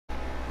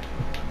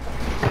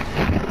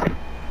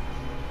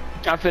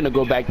I'm finna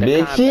go back to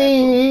Big combat.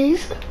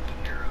 cheese.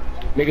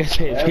 Nigga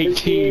said big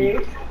cheese.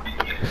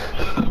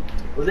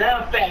 Was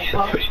that a fat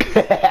punk?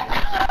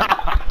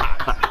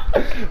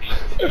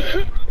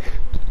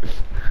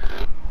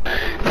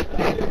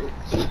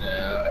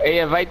 Hey,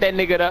 invite that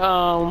nigga to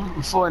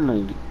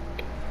Fortnite.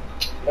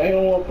 I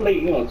don't want to play,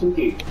 you know,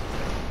 2K.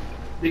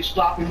 Big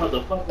sloppy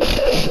motherfucker.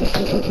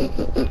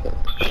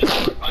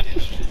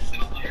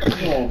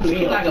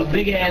 He's like a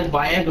big ass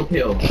Viagra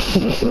pill.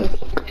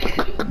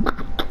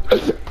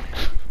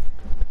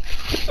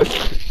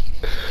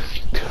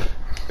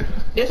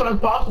 It's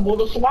impossible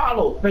to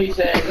swallow, face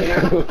ass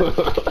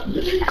nigga.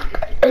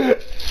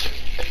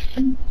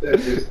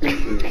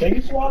 Can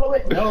you swallow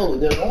it? No,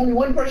 there's only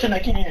one person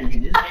that can.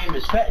 His name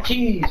is Fat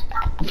Cheese.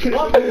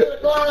 Welcome to the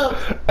club.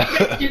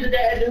 Fat Cheese the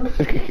dad,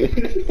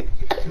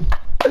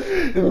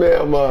 dude.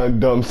 Man, I'm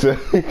dumb son.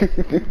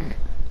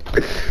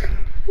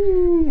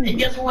 And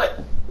guess what?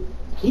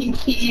 He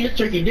eats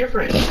turkey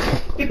different.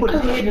 He put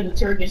his head in the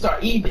turkey and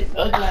start eating it.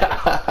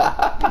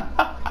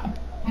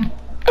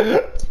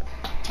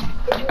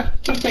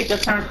 He take the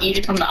term eat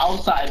it from the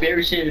outside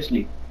very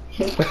seriously.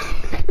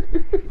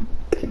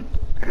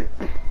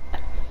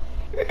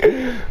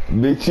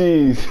 Big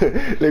cheese.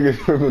 Niggas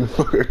from the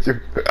fuck at you.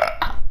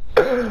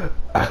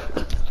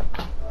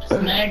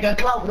 Snag got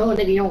clout. No,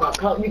 nigga, you don't got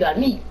clout. You got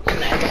meat.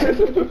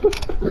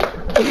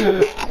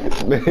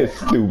 Man,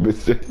 stupid.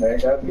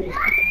 Snag got meat.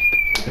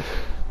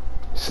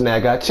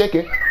 Snag got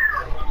chicken.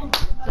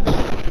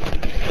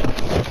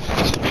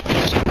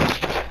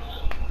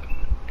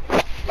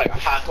 Like a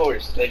hot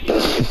horse. Like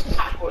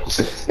hot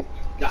horse.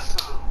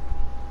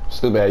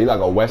 Stupid. You like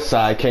a West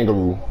Side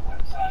kangaroo.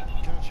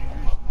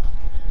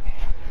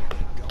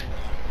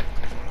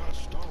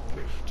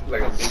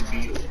 Like a big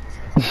beetle.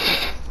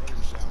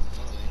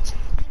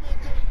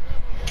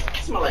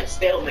 Smell like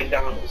stale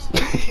McDonald's.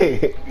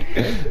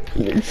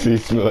 Nigga, see,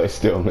 smell like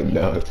stale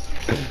McDonald's.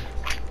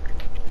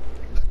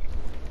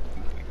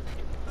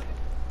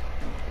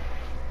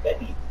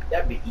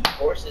 That be eat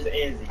horses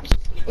and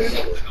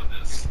zebras.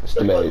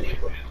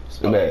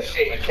 Stupid.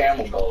 Shit,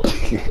 camel gold.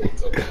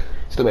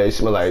 Stupid. You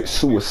smell like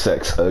sewer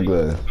sex.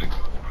 Ugly.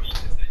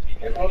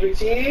 And on the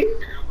team,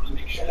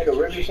 that nigga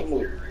really some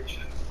move.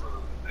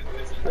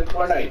 Play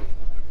Fortnite.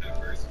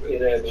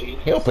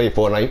 He don't play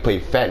Fortnite. He play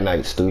Fat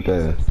Night.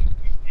 Stupid.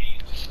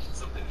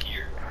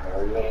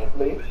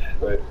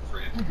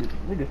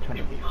 Nigga trying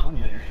to be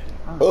funny.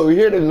 Oh, we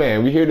hear this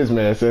man. We hear this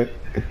man, son.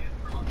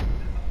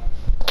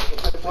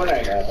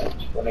 Fortnite, that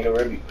nigga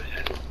Ribby.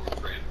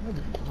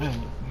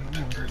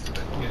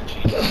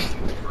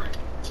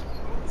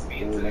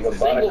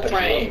 Single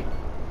frame.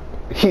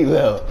 He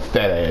love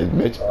fat ass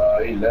bitch.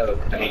 He love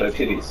her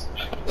titties.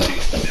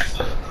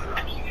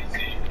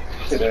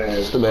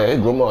 Man, his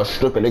grandma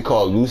stripping. They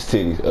call loose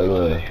titties.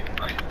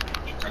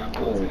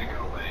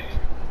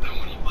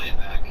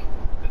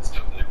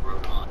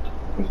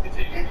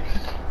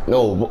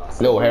 No,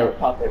 Harry.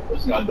 Pop that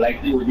pussy on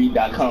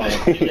blackwood.com.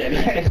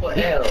 That's for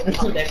L.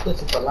 That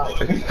pussy for life.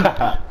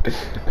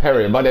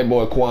 Harry, invite that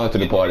boy Quan to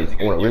the party.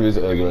 I want to rip his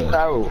ugly.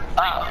 Oh.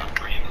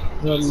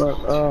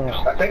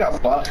 I think I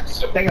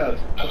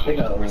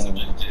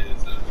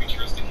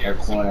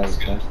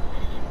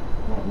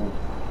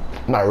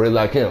Not really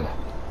like him.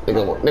 They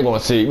gonna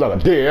see like a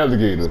dead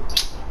alligator.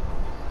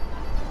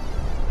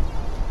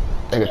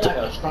 like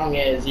a strong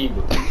ass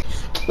zebra.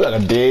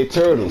 Like a dead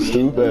turtle,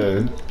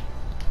 stupid.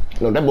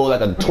 No, that boy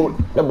like a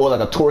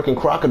twerking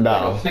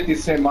crocodile. 50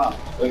 Cent mop.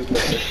 That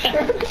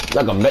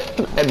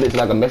bitch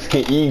like a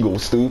Mexican eagle,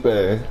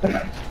 stupid.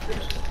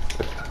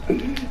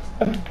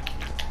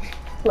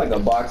 Like a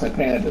boxing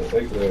panda.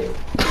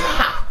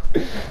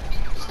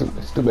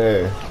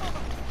 Stupid.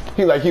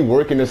 He like he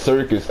working the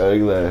circus,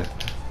 ugly.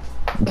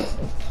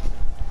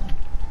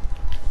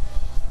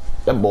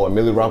 That boy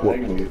Millie Rock with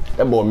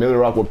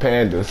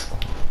pandas.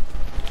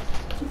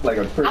 Like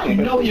a freaking. I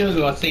know you was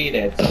gonna say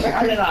that.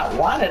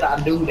 Why did I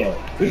do that?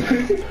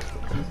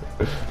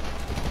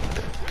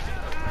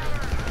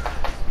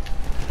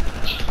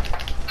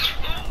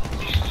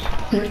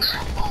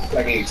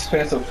 Like an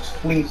expensive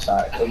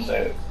slingshot.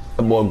 That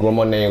boy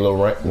grandma named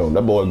Laurent. No,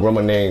 that boy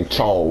grandma named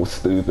Charles.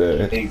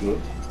 Stupid.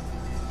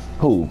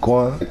 Who?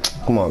 Quan?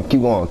 Come on,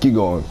 keep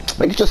going.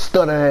 Like, get your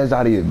stutter ass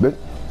out of here, bitch.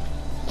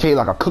 She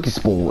like a cookie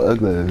spoon,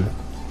 ugly.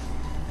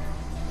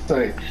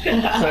 Sorry,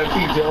 Pete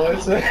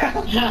George.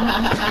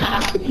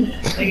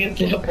 Nigga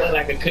said boy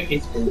like a cookie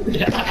spoon.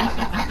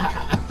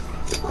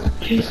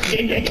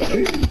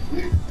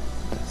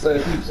 So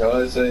Pete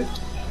George,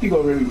 he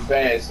go really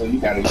fast, so you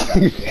gotta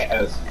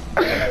ask.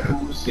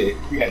 Shit,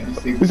 you gotta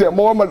just see. He said,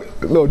 "Boy,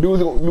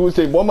 dude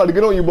say, boy, I'm about to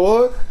get on you,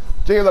 boy."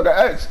 Jay like an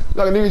X,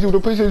 like a nigga with a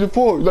PlayStation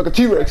 4, like a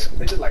T-Rex.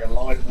 It's just like a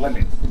large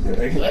lemon.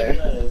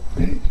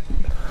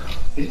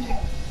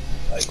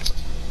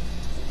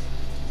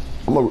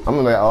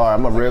 I'm like, alright,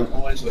 I'm a real.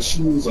 Orange with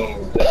shoes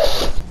on.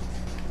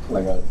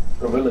 Like a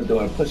gorilla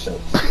doing push-ups.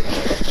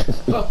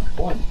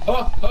 1,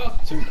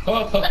 2,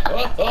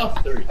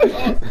 3.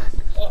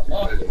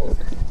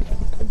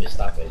 Let me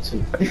stop at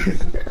 2.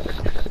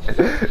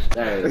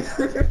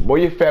 Boy,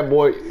 you fat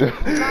boy.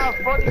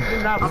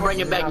 I'm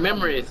bringing back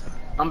memories.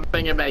 I'm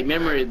bringing back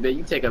memories, but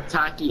you take a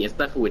taki and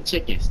stuff it with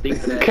chicken.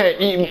 Stupid. Can't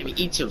eat. Can't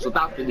eat chips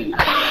without the meat.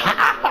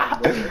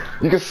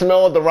 You can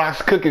smell the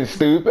rocks cooking,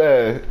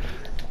 stupid.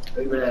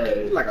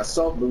 Like a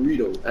soft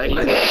burrito.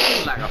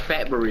 Like a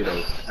fat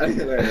burrito.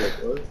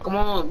 Come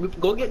on,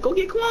 go get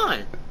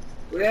Quan.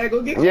 Yeah,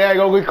 go get. Yeah,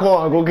 go get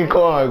Quan. Go get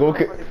Quan. Go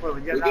get.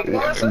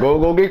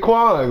 Go get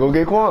Quan. Go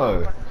get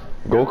Quan.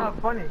 Go. Y'all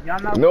not funny. Y'all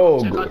not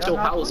No. Check out your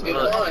house,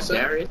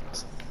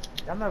 Darius.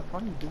 Y'all not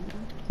funny, dude.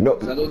 No.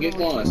 So go get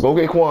Quan. Go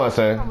get Quan, I'm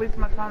son.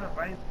 wasting my time to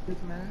write this,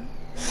 man.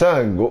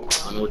 Son, go. I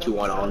don't know what you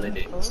want all in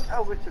it.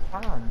 I'll waste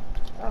your time.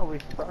 I'll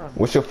waste your time.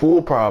 What's your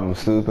food problem,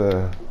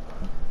 stupid?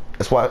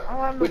 That's why. I don't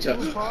have no Which one?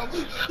 food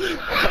problem.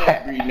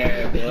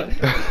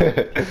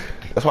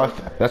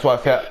 That's why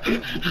fat.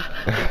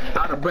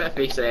 Out of breath,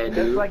 they said,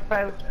 Just dude. like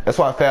fat. That's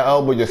why fat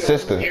elbow your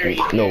sister.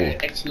 No.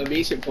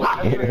 Exclamation point.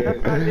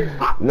 That's not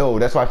it. No,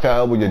 that's why fat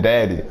elbow your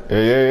daddy.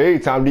 Hey,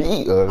 time to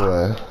eat.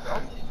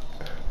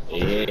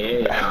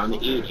 Yeah, time to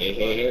eat.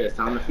 Hey, it's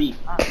time to feed.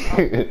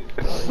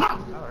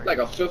 Like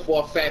a fifth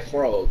or fat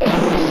frog.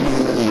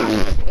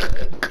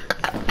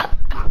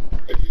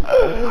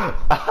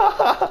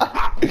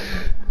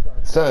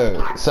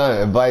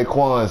 son, invite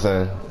Quan,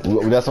 son.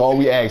 That's all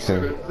we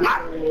asking.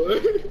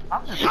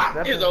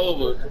 It's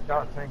over. What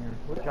y'all singing?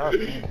 What y'all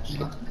singing?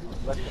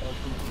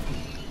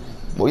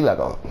 Boy, you like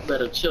a.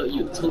 Better chill,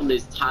 you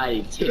toothless,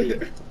 tired titty.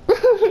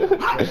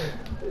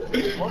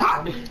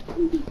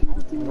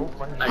 No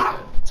funny. Like,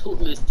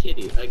 toothless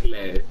titty, ugly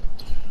ass.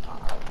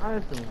 I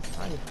ain't seen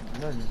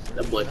nothing.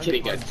 That boy titty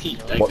got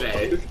teeth, ugly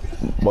ass.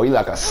 Boy, you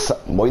like a.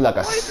 Boy, you like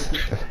a.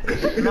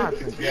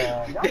 Nonsense,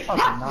 yeah. Y'all fucking I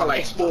nonsense.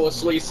 like spoiled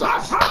sweet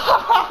sauce.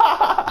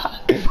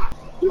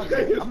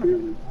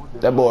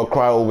 That boy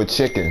cry over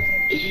chicken.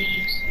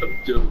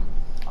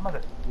 I'm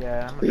gonna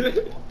on your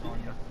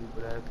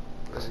stupid ass.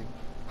 Really.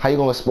 How you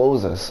gonna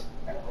expose us?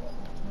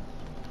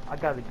 I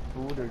gotta get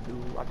food or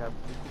do. I got.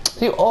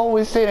 You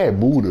always say that,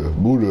 Buddha.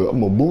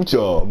 I'm a boot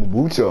y'all.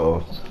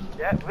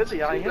 Yeah,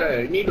 really, I am. Yeah,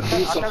 you need to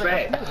boost some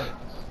fat.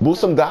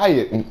 Boost some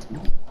diet. You're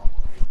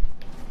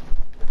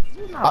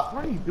not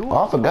funny, dude.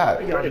 I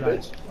forgot.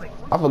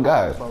 I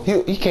forgot.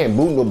 He can't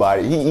boot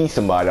nobody. He eats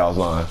somebody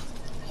offline.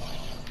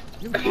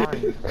 You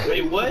lying.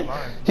 Wait, what?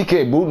 He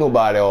can't boot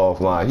nobody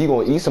offline. He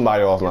gonna eat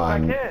somebody I offline.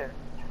 can.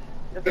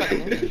 Yes, I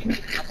can. I can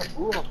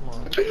fool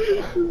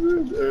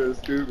offline.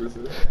 Stupid.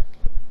 You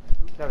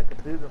got a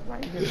computer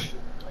right here.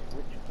 Like,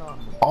 what you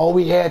talking about? All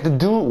we had to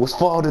do was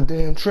follow the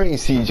damn train.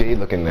 CJ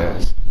looking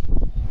ass.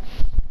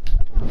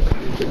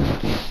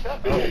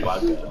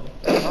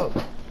 Oh,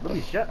 let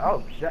me shut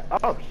up.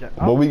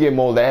 But we get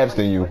more laughs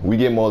than you.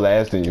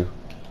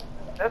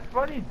 That's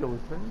funny, though,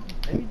 son.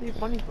 Maybe they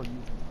funny for you.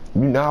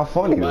 You not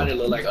funny Body though.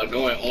 look like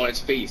annoying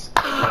orange face.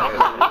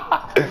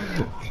 Ha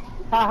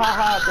ha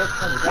ha, that's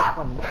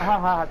funny. Ha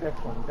ha, that's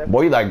funny.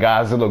 Boy, you like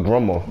Godzilla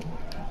Grummer.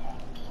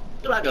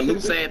 You like a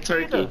loose ass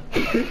turkey.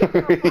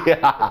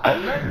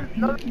 Yeah.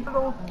 None of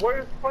those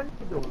words funny,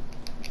 though.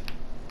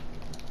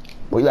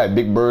 Boy, you like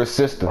Big Bird's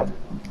sister.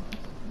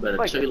 Better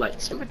chill like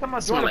Every time I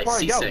smell join a like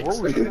party, y'all C6.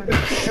 roll.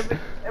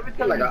 Every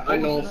time Like you an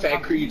unknown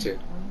fat creature.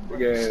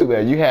 Yeah. Too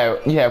bad. You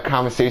have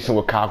conversation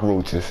with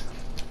cockroaches.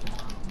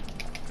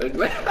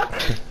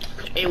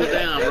 Hey, what's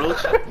down,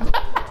 Roach?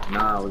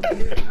 Nah, I'm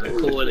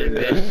cool in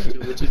bed.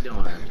 What you doing?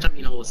 I'm trying to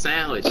eat a whole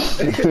sandwich. Like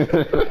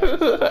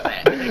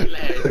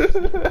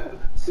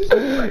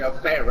a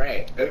fat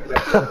rat. There's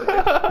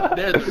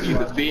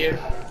the beer.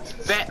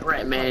 Fat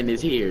rat man is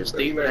here.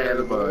 Steve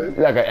Adler.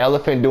 Like an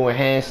elephant doing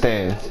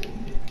handstands.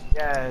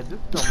 Yeah, this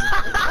is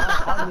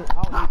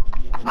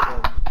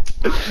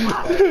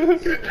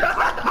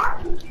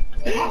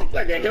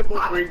Like a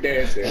hippo break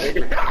dancer.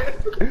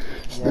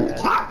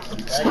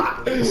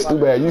 It's too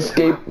bad. You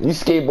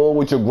skateboard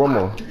with your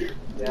grandma.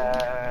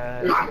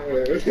 Yeah.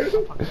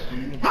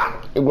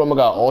 Your grandma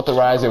got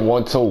authorized in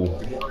one toe.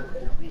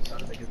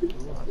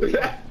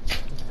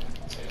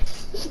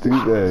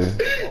 Stupid.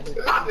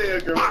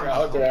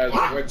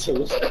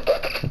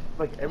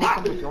 Like every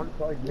time we join the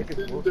party,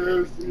 niggas will.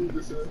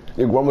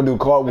 Your grandma do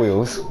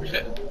cartwheels.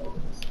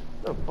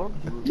 The fuck,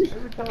 dude?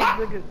 Every time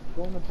niggas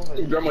join the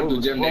party. Grandma do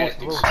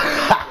gymnastics.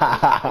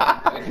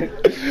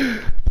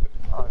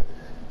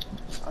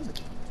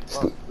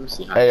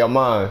 Hey,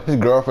 Aman, his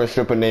girlfriend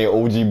stripper named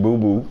OG Boo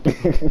Boo.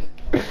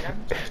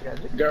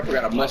 Girl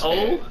got a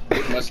mustache.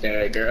 Big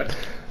mustache, girl.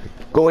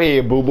 Go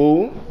ahead, Boo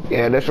Boo.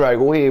 Yeah, that's right.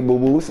 Go ahead, Boo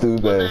Boo.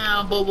 Stupid. What's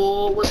down, boo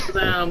boo? What's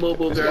down, boo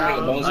boo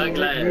girl? I'm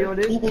glad.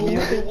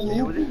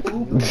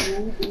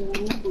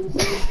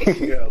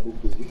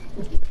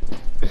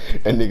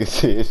 That nigga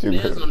said it's your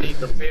There's no need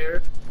to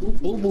fear.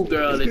 Boo boo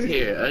girl is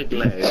here. I'm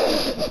glad.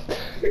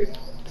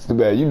 It's too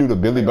bad. You do the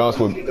Billy Bounce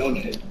with.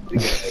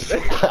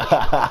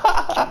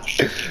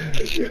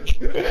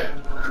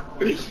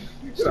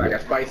 It's like a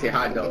spicy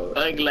hot dog.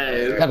 I'm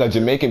glad. Like a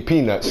Jamaican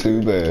peanut,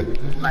 stupid.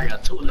 Like a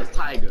toothless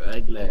tiger.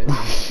 I'm glad.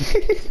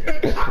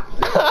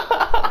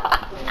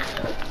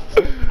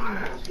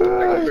 Like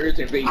a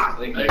virgin baby.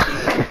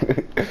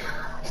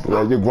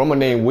 Like, your grandma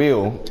named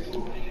Will.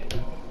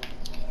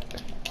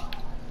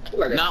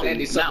 Like a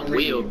Not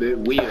wheel, but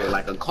wheel,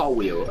 like a car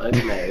wheel.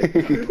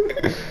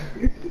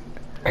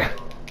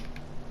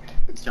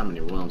 How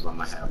many rooms I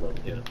might have up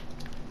here?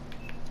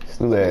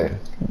 Do that.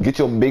 Get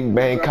your Big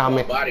Bang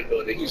comment.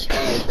 Bodybuilder, he's strong.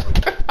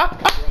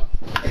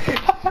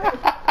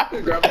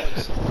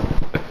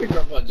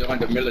 Grandpa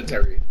joined the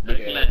military.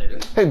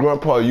 Hey,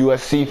 grandpa,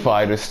 USC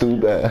fighter,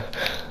 stupid.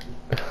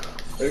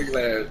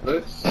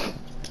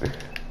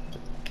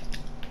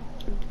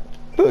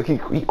 Look, he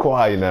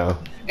quiet now.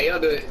 Hey,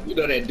 you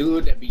know that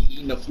dude that be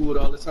eating the food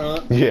all the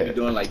time? Yeah. Be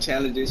doing like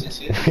challenges and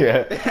shit?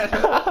 Yeah.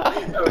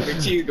 The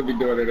cheese gonna be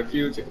doing it in the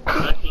future.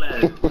 I'm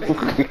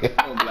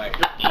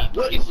like,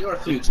 look, it's your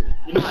future.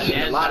 You know how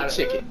a lot of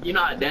chicken. You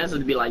know how dancers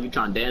would be like, you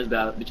trying to dance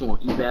battle, but you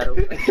want to eat battle?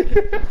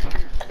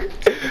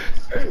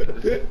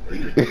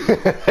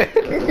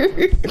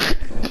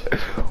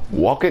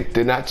 Walk it,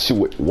 did not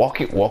chew it.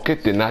 Walk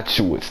it, did not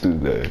chew it,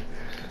 stupid.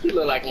 He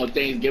look like on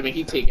Thanksgiving,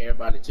 he take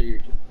everybody to you.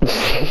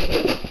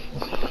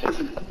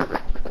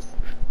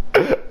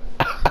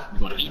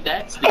 You want to eat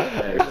that?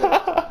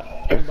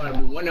 Everybody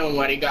be wondering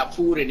why they got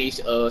food and they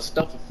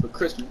stuff for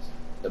Christmas.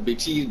 The big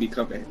cheese be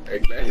coming.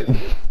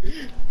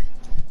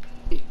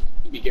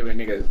 He be giving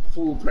niggas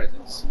food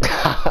presents.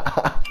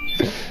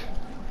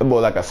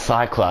 More like a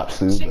cyclops,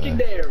 dude. Chicken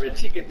there and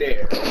chicken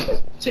there.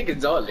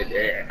 Chicken's all in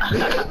there.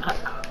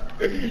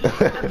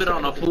 I've been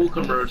on a food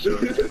commercial.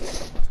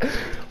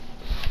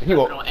 I've been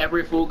on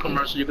every food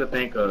commercial you could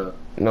think of.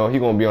 No, he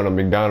gonna be on a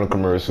McDonald's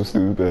commercial,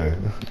 stupid.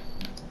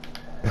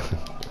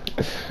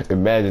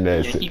 Imagine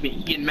that. Yeah, he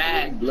getting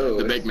mad.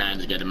 The big man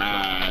is getting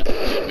mad. The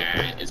big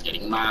man is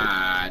getting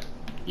mad.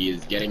 He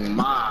is getting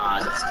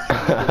mad.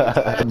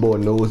 That boy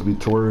knows be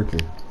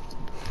twerking.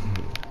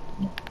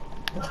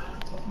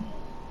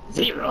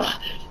 0,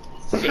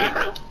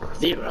 0,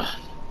 0.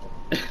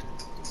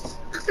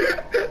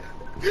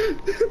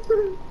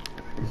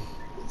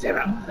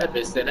 0. That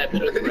bitch said that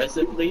bit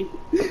aggressively.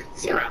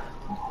 0.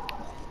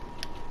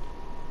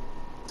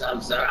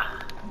 Sub 0.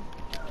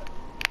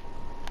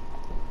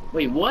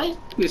 Wait, what?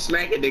 You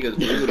smacking niggas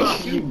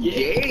booty. You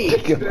gay.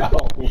 Kick him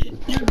out.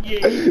 You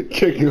gay.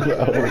 Kick him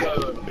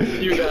out.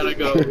 You gotta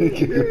go.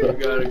 You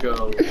gotta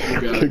go.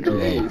 You gotta Kick go.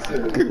 him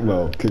out. Kick him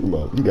out. Kick him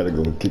out. You gotta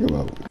go. Kick him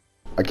out.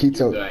 I keep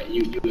telling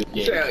You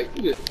gay.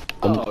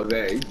 Oh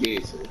man, you gay.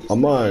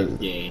 Amon,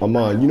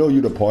 you know you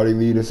the party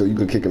leader, so you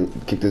could kick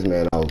this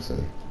man out,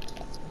 son.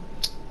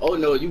 Oh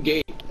no, you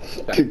gay.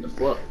 Kick, the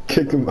fuck?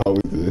 Kick him out,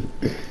 son.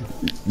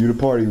 You the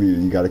party leader,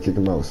 you gotta kick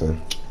him out,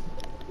 son.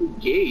 You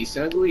gay,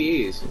 son. Who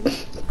he is?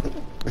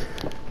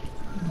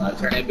 I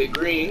turn that big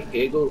green.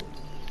 Here you go.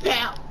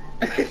 Pow.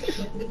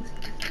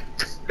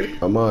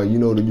 Amon, you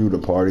know that you the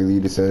party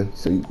leader, son.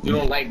 So you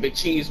don't like big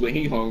cheese when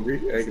he hungry.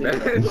 Like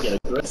that. Get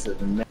aggressive,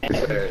 man.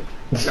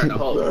 Turn the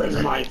Hulk.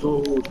 Where's my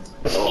food?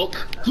 Hulk.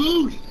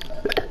 Food.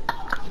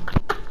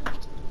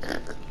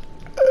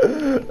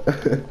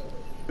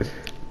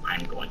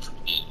 I'm going to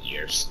eat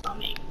your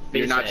stomach.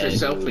 You're not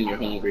yourself when you're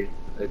hungry.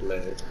 Like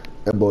that.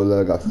 That boy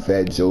look like a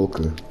fat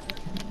joker.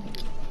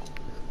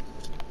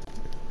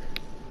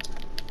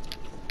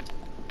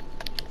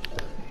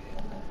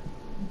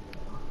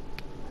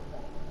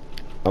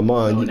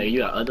 Amon, Oh, you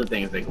got other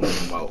things they going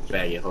about,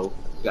 faggot hoe.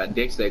 You got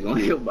dicks that gonna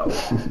heal about.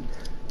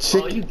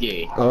 Oh, you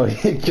gay. Oh,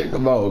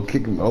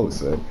 kick him out,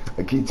 son.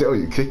 I keep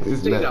telling you, kick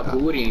this You man got out.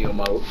 booty in your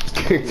mouth.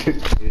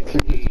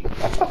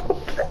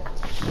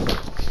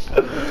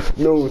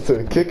 No,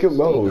 son, kick him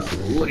out,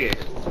 son. Booty.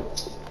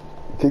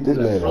 Kick this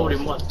man Throw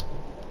him out. up.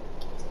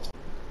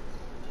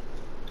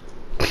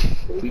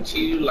 We treat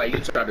you like you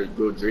try to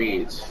grow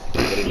dreads,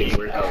 but it didn't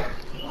work out.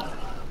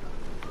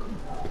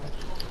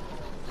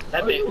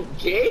 That big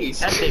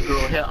girl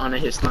hair under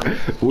his stomach.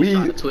 We-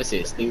 Trying to twist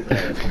his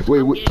stupid.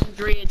 Wait, Getting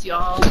dreads,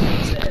 y'all.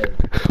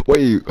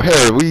 wait,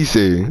 Harry, what you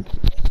saying?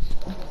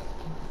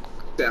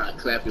 Sound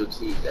clap your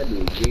cheek. That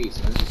dude gay,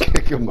 son.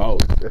 Kick him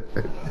out.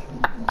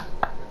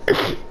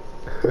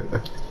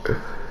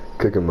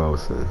 Kick him out,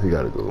 son. He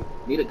gotta go.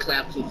 Need to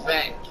clap too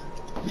fat.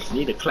 You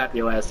need to clap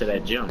your ass to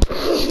that gym.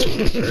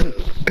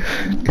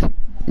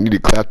 You need to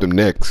clap them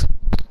necks.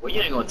 Well, you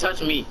ain't gonna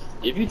touch me.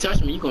 If you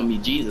touch me, you gonna be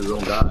Jesus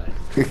on God.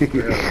 Yeah.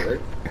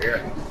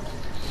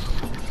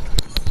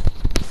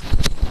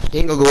 He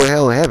ain't gonna go to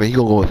hell in heaven. He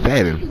gonna go to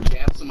heaven. You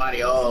dab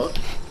somebody off.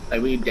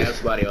 Like when you dab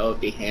somebody off,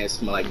 their hands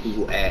smell like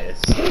Google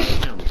ass.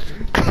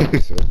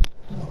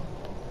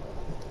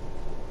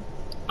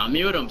 I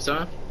mute him,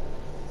 son.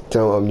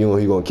 Tell him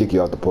he gonna kick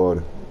you out the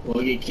party.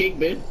 Wanna get kicked,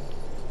 man?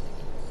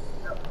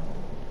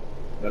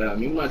 But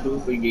you might do it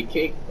before you get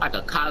kicked. Like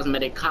a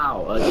cosmetic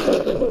cow.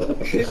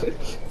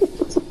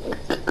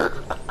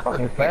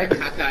 Fucking faggot.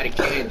 Hot out of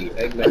candy.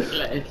 Like,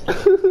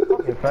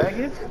 Fucking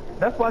faggot.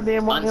 That's why they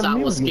didn't want them Unsour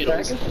music, you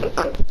Skittles.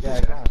 faggot.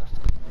 Yeah, God.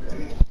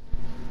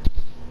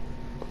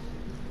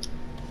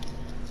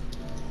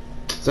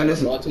 Son,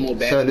 this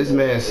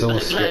man's so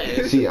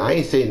scared. See, I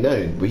ain't saying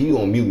nothing, but he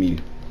gonna mute me.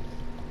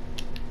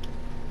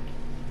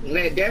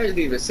 Man, Darius didn't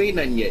even say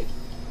nothing yet.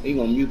 He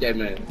gonna mute that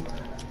man.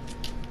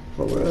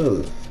 For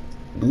real.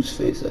 Loose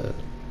face up.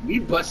 We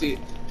busted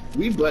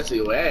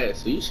your ass,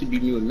 so you should be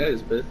muting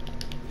us, but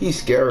He's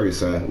scary,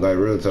 son. Like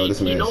real talk, this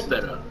You man. know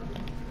better.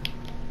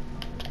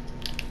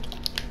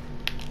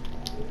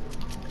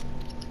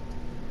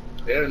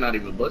 they're not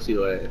even busting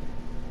your ass.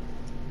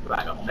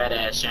 Like a fat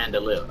ass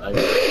chandelier.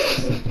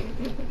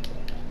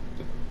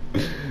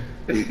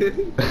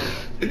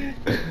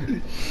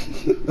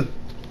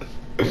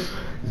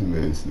 This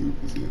man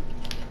stupid.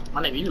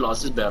 My nigga, you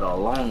lost this bet a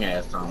long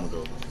ass time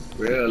ago.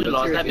 Real, You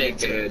lost that bet.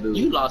 dude.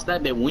 You lost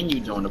that bet when you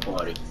joined the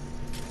party.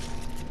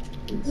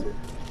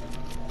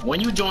 When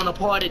you joined the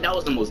party, that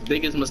was the most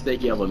biggest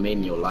mistake you ever made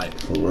in your life.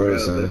 For real,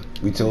 son.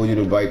 We told you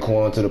to invite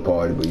Quan to the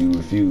party, but you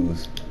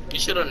refused. You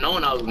should have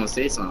known I was gonna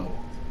say something.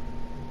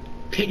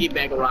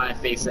 Piggyback ride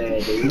face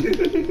ass,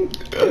 dude.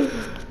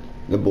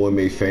 The boy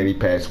made fanny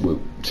packs with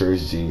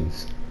church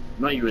jeans.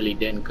 No, you really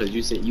didn't, cause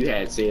you said you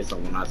had said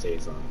something when I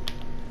said something.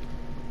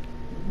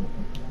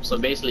 So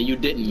basically, you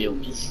didn't mute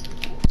me.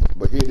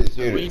 But here this,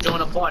 here When you this.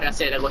 joined the party, I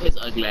said, "There go his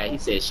ugly ass." He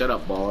said, "Shut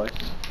up, boy."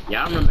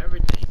 Yeah, I remember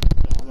everything.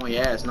 I'm on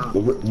your ass now.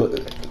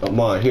 But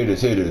man, hear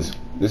this.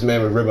 This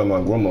man was ripping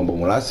my grandma, but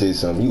when I say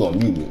something, you gonna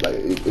mute me. Like,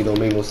 it don't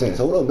make no sense.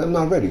 Hold up, I'm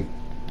not ready.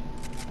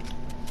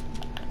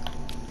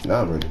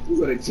 Now I'm ready. You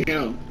go to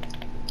town.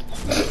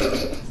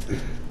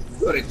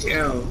 Go to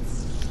town.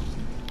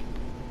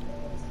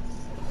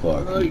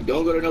 Fuck. No, you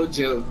don't go to no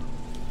gym.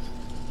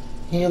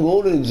 He ain't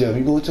go to the gym.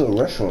 He go to a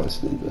restaurant,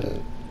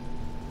 stupid.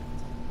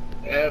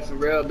 Yeah, for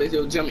real, bitch,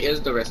 your gym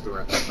is the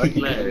restaurant. What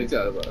are you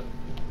talking about?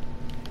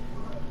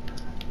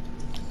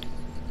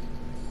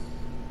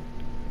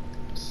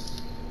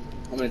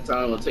 How many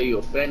times I'll tell you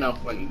your fat not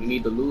funny? You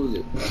need to lose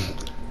it.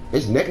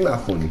 His neck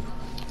not funny.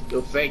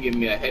 Your fat give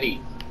me a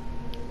headache.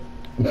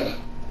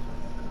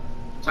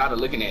 Tired of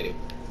looking at it.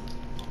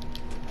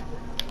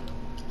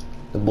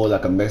 The boy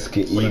like a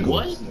Mexican Wait, eagle.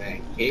 what?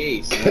 Man,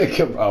 hey, Take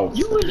him out.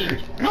 You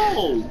really?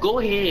 No, go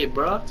ahead,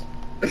 bro.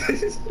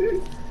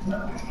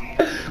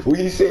 What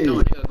you say? No,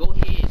 nigga, go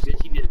ahead,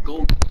 bitch. You just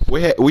go.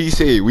 What you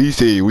say? What you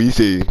say? What you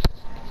say?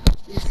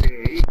 He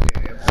said,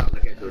 I'm trying to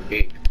look at your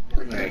dick.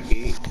 I'm like,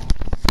 hey,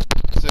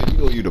 So you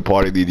know you the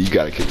party leader. You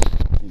gotta kill.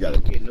 You gotta.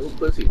 get no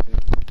pussy.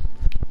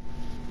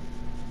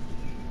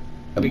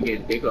 We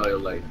get dick all your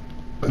life.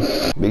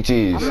 Big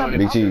cheese.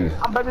 Big cheese.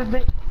 I'm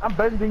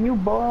better than you,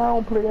 boy. I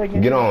don't play that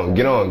game. Get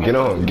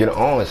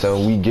on,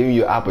 son. We give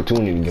you an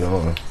opportunity to get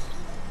on.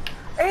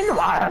 Ain't no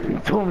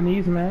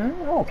opportunities, man.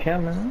 I don't care,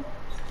 man.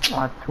 No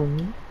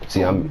opportunities.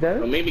 See, I'm.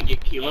 Or maybe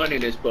get Keon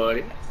in this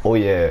party. Oh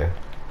yeah.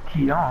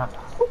 Keon.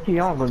 What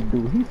Keon gonna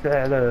do? He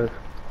said, Or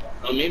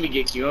maybe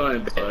get Keon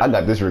in the party. I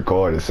got this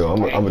recorded, so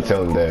I'm gonna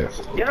tell him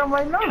that. get him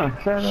right now.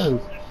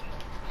 Said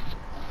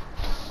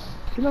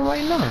get him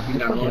right now.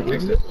 You're not going to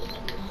Texas.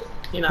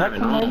 You're not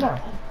even on.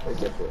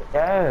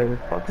 Yeah,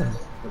 fucking.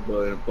 The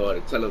boy in the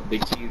party. Tell him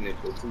Big Cheese in it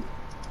too.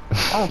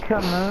 I don't care,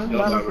 man.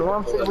 Let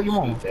me say what you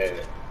want.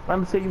 Let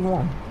me say you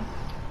want.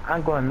 I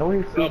ain't going to know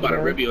his No, about to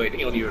rip you, he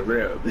don't even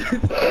rip.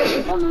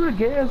 I'm the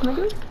gas,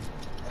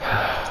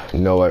 nigga. You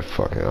know what?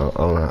 Fuck it. I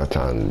don't have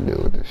time to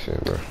deal with this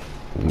shit, bro.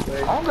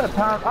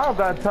 I don't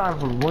got time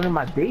for ruining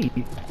my day.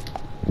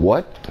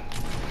 What?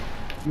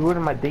 You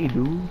ruining my day,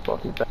 dude.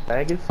 Fucking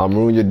faggots. I'm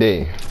ruining your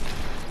day.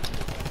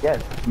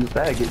 Yes, you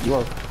faggot. You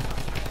a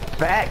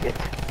faggot.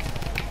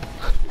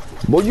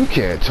 Boy, you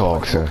can't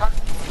talk, son.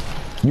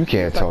 You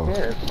can't talk.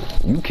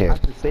 You I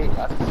can't. just say,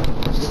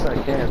 yes I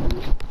can,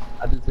 dude.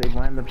 I just say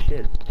random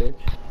shit, bitch.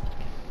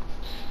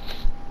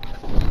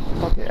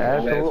 Fucking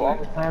asshole,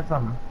 always saying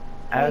something.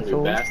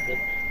 Asshole. Bastard.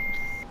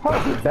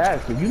 Fucking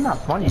bastard, you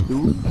not funny,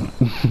 dude.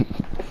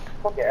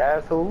 Fucking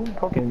asshole.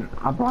 Fucking,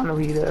 I'm trying to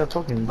read that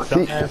fucking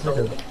dumbass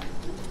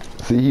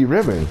nigga. See, he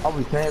ribbing.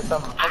 Always saying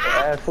something, fucking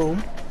asshole.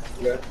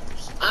 Yeah.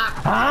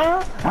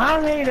 Huh?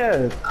 I hate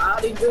us.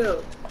 How'd he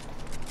do?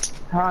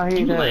 I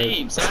hate You us.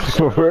 lame, son.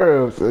 For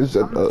real, son.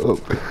 Shut up.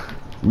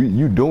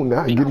 You don't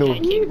not get no.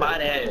 Can't kick by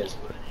the ass.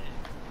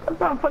 That's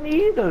not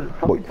funny either.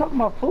 Fucking talking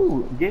about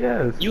food. Get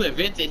us. You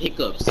invented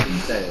hiccups. He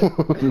said.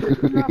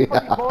 You're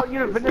not funny, boy.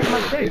 You invented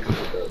my dick.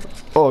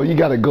 Oh, you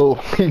gotta go.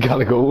 You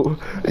gotta go.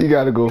 You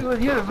gotta go.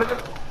 You invented.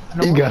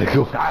 No, You gotta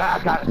go. I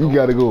gotta go. You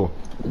gotta go.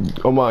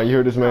 Oman, you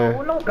heard this No,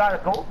 man? no,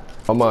 gotta go.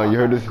 Oman, you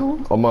heard this?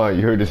 Oman,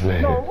 you heard this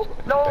man?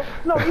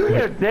 No, you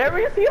hear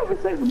Darius? He always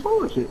say some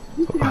bullshit.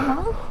 You see him,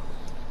 huh?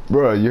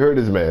 Bro, you heard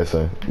this man,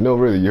 son. No,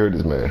 really, you heard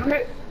this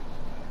man.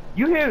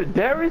 You hear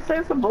Darius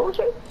say some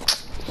bullshit?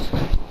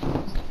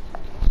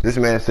 This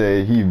man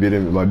said he bit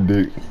him with my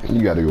dick.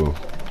 You gotta go.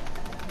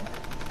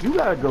 You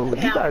gotta go.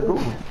 You gotta go.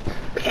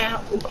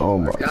 Oh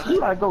my. You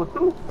gotta go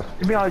too.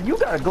 To be honest, you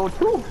gotta go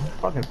too.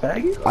 Fucking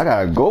faggot. I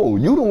gotta go.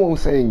 You the one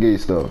saying gay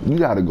stuff. You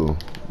gotta go.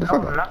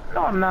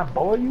 No, I'm not,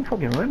 boy. You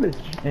fucking women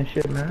and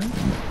shit, man.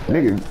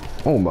 Nigga,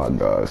 oh my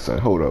god, son.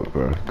 Hold up,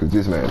 bro. Cause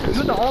this man pissed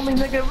You're me the off. only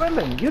nigga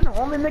women. You're the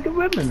only nigga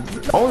women.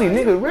 Only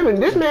nigga ribbon.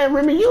 This man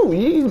ribbon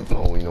you.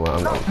 Oh, you know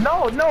what? I'm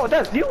not. No,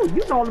 that's you.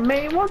 You the only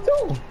main one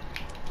too.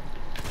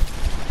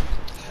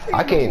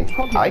 I can't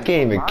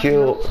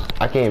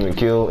even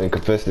kill and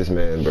confess this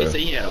man, bro. He said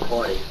he had a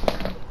party.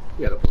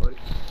 He had a party.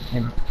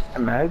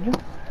 Imagine.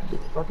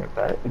 Fucking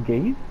fat.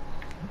 Gay?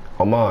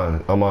 I'm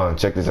on.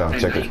 Check this out.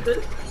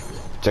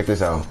 Check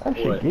this out. That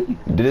shit gay.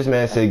 Did this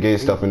man say gay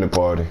stuff in the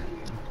party?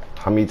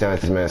 How many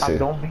times this man I said?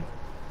 don't be.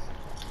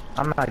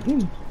 I'm not gay.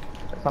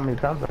 That's how many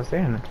times I'm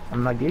saying it.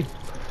 I'm not gay.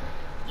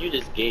 You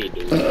just gay,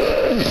 dude.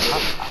 I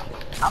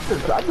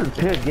just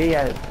pure gay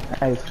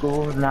at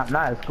school, not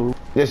at school.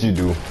 Yes, you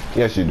do.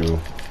 Yes, you do.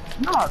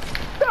 No,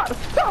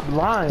 stop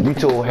lying. You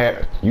told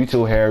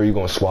Harry you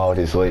gonna swallow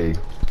his leg.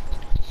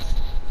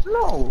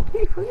 No,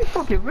 he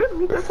fucking ripped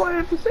me. That's why I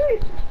have to say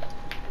it.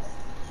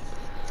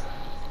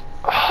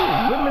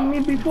 He ripping me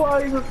before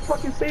I even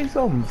fucking say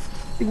something.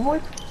 Big boy.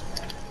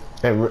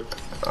 And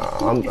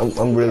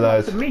I'm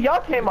realizing. To me,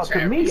 y'all came up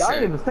to me. I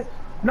didn't even say.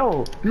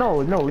 No.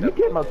 You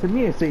came up to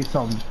me and say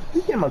something.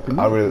 You came up to me.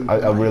 I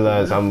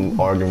realize I'm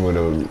arguing with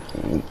a.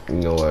 You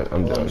know what?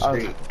 I'm done.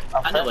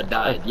 I never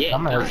died yet.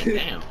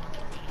 Damn.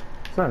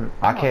 Son,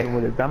 I can't.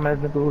 With a dumbass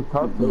nigga who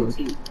talk to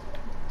me.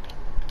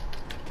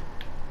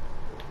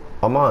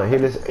 I'm on. Hear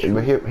this.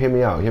 Hear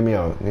me out. Hear me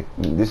out.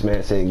 This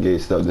man saying gay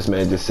stuff. This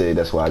man just said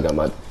that's why I got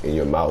my in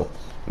your mouth.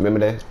 Remember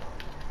that?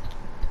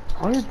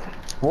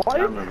 What? I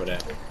remember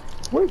that.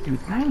 What you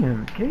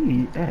saying?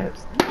 Gay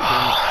ass.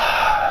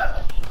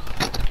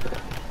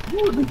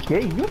 You was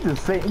gay. You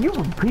just say. You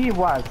repeat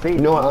why I say. You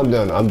know what?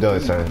 I'm done,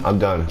 son. I'm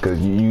done. Cause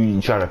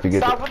you trying to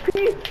forget. Stop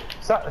repeating.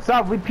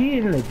 Stop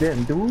repeating it,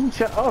 then, dude.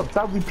 Shut up.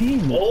 Stop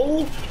repeating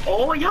it.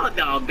 Oh, y'all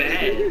down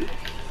bad.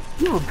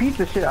 You repeat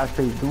the shit I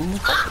say, dude.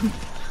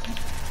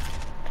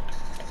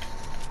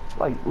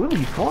 Like,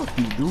 really fuck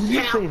you, dude.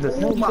 You say the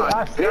same shit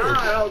I say. God,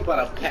 I was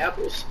about to pap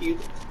you.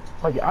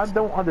 Like, I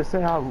don't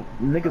understand how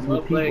niggas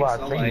repeat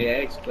what I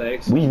say.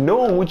 We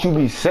know what you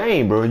be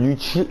saying, bro. You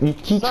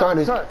keep trying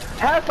to. Son,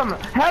 have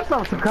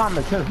some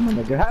common sense, my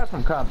nigga. Have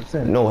some common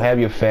sense. No, have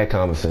your fat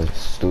common sense,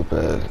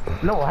 stupid.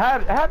 No,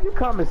 have your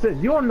common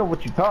sense. You don't know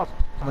what you talk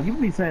about. You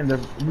be saying the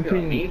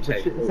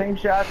same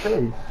shit I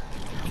say.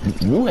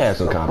 You have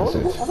some common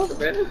sense.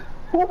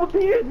 Who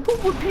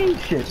repeat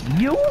shit?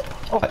 You?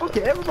 Oh,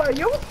 fucking everybody,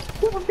 you?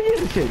 Who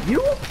repeating shit?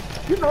 You?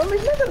 You know me,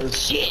 nigga.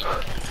 Shit.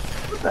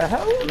 What the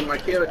hell? My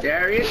kid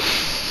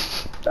Darius.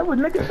 That was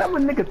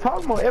nigga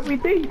talking about every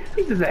day.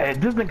 He just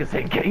said, this nigga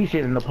say gay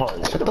shit in the party.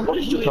 What the fuck What are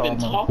you even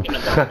talking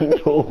about? I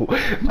know.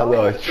 I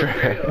lost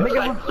track.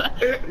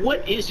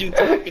 What is you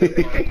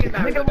talking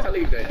about?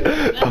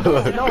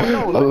 No.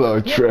 I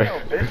lost track.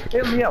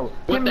 Hear me out.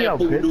 What that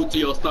food do to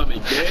your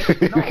stomach,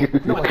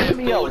 man? No, hear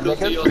me out,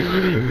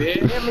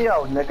 niggas. Hear me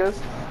out, niggas.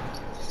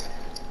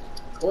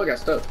 Oh, I got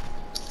stuck.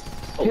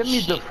 Hear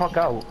me the fuck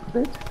out,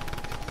 bitch.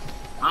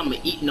 I'ma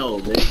eat no,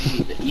 man. You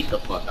need to eat the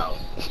fuck out.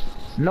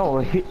 No,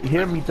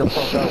 hear me the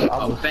fuck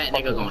out. A fat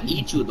nigga gonna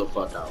eat you the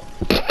fuck out.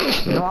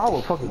 No, I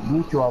will fucking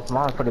boot you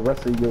offline for the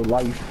rest of your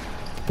life.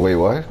 Wait,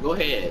 what? Go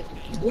ahead.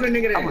 Who the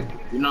nigga that?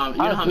 You know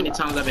how many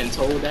times I've been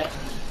told that?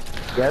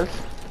 Yes,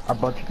 a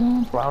bunch of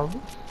times, probably.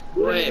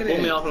 Go ahead, put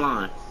me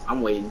offline.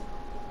 I'm waiting.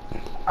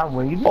 I'm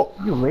waiting. Oh.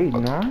 You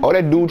waiting, huh? Oh,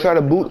 that dude try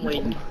to boot. I'm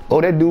waiting. Oh,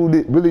 that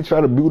dude really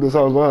try to boot us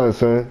offline,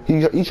 son.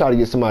 He tried to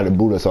get somebody to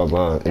boot us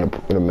offline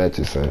in a match,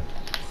 son.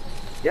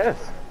 Yes.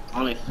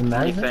 Only fat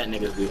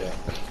niggas do that.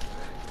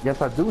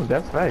 Yes, I do.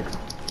 That's facts.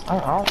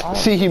 I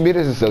See, he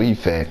admitted himself. He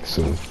fat,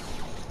 so.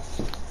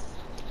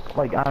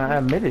 Like, I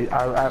admit it.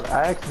 I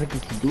asked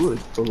niggas to do it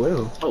for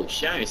real. Oh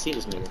shit, I ain't seen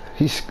this nigga.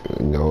 He's,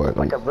 you know what?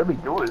 Like, I really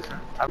do it.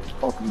 I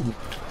fucking.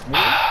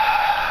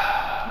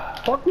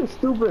 Fucking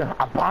stupid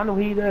albino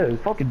he is.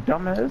 Fucking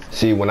dumbass.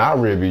 See, when I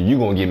rib you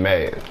gonna get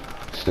mad.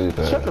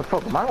 Stupid. Shut the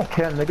fuck up. I don't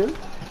care, nigga.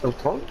 The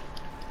fuck?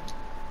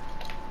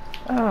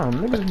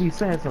 Niggas be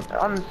saying some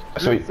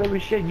unnecessary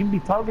shit. You be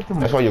talking to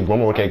me. That's why your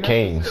grandma work at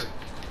Cane's.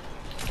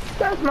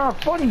 That's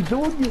not funny,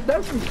 dude.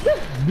 That's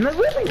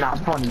really not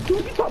funny,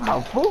 dude. You talking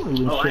about fooling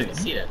and Oh, I shit. didn't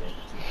see that nigga.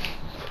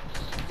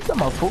 You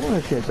talking about fooling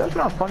and shit. That's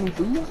not funny,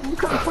 dude. What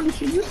kind of funny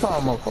shit you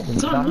talking about? Fucking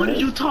Son, what are dumbass?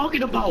 you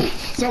talking about?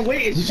 So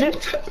wait, is you?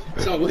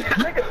 So what?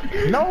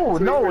 Nigga, no.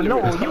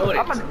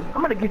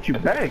 I'm gonna get you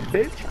back,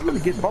 bitch. I'm gonna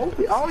get both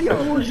of all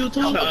y'all. Who are you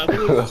talking about?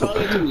 Who are you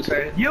talking to,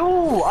 sir? You,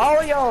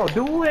 all y'all,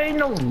 dude. Ain't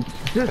no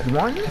just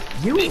one.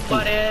 You. Big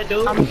butt ass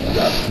dude. I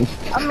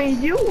mean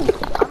you.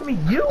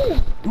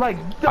 Like.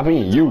 I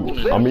mean you.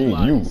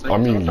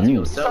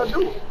 So,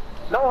 dude.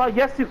 No,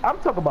 yes, I'm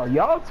talking about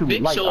y'all two.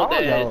 Big like all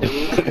shoulder y'all. ass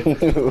dude.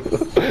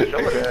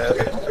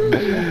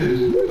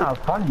 You're not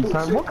funny,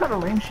 son. What kind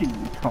of lame shit you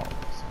talking?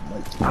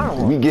 Like, I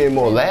don't. We getting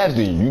more laughs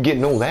than you. You get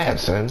no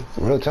laughs, son.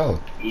 Real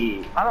talk.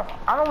 Yeah.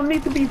 I don't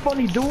need to be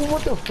funny, dude.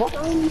 What the fuck?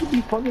 I don't need to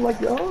be funny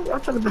like y'all. I'm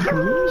trying to be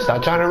funny.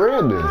 Stop trying to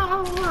rib then.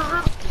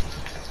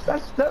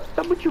 That's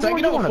what you So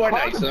want. get on You Fortnite,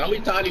 wanna son. How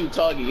many times you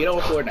talking? Get on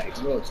Fortnite.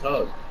 You gonna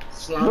talk.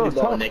 Slime the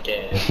ball neck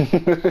ass.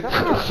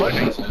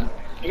 Fortnite, son.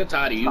 Nigga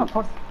tired of you.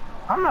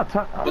 I'm not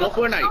talking. Get on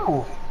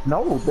Fortnite.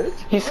 No, bitch.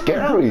 He's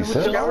scary,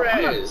 son. Your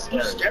ass.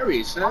 You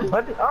scary, son.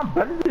 I'm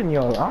better than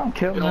y'all. I don't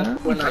care, Get on man.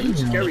 Fortnite. You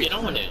scary. Get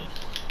on there.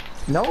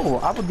 No,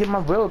 I would get my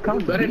real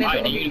account. better than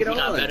Alright, me. you're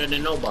not better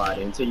than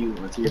nobody until you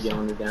get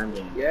on the damn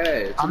game.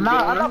 Yeah. I'm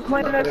not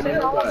playing that shit. I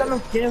don't got no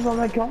skins on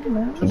that account,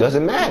 man. It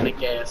doesn't matter.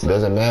 Slick ass. It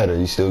doesn't matter.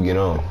 You still get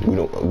on. We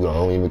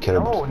don't even care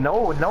about.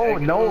 No,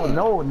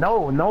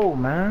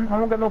 man. I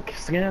don't got no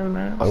skins,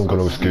 man. I don't got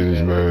no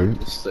skins, man.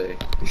 Say.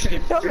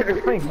 Tell me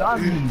the thing, I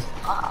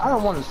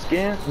don't want a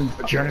skin.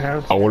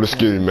 I want a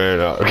skin, man.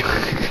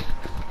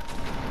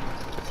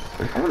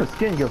 I want to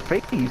skin your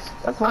face.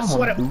 That's what I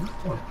want to do.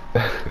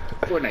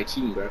 Fortnite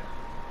cheating, bro.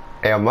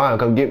 Hey, Amon,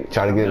 come get me.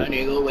 Try to get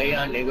me.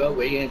 Nigga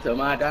way into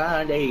my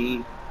dying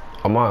day.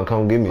 Amon,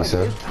 come get me,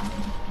 son.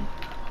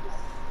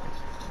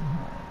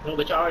 No,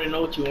 but you already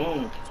know what you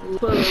want.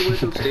 Pull up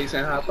with them sticks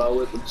and hop out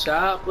with them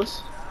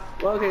choppers.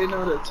 Walking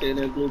on the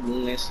tenant blue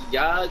moon and see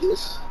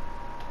joggers.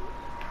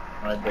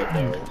 I bet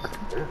there is.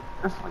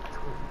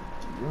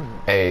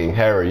 Hey,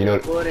 Harry, you know.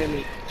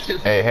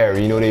 Hey,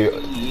 Harry, you know they.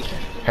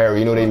 Harry,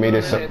 you know they made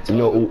this. You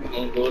know.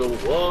 Gonna go to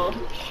war.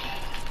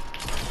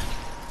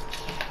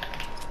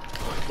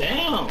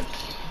 Damn.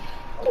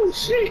 Oh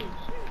shit.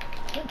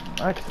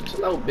 Nice.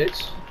 Slow,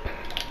 bitch.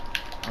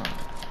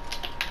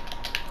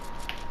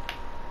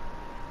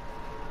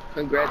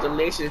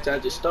 Congratulations, I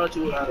just thought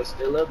you out of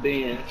still a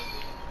band.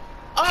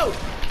 Oh!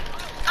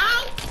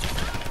 Ow!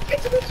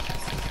 Get to this.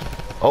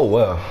 Oh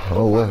well.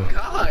 Oh well.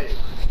 God!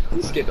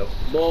 You scared the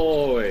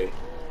boy.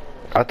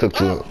 I took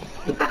two.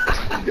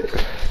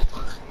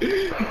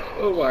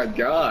 Oh my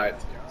god.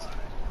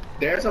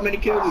 There's how many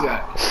kills you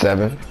got?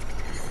 7.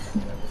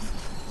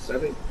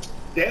 7?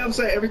 Damn,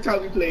 son, every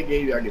time we play a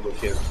game, I get a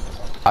kill.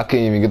 I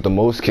can't even get the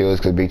most kills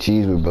because Big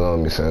Cheese would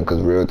belong me, son.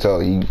 Because real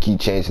talk, he keep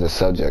changing the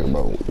subject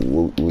about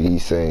what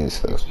he's saying and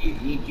stuff.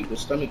 You keep a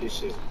stomach and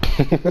shit.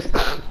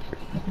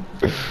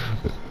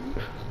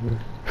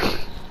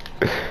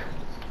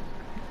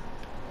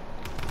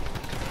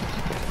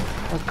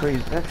 That's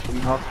crazy. That's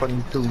not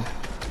funny too.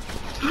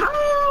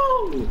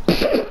 How? You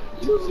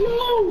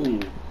slow.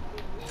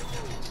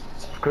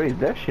 Crazy.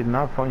 That shit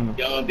not funny.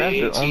 Young That's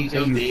big the only cheese,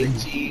 thing young you big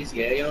think. cheese,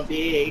 yeah, young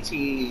big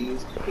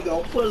cheese. We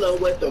gon' pull up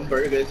with them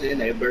burgers in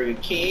that Burger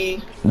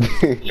King.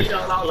 Eat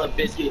all the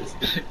biscuits.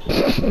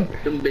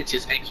 Them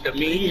bitches extra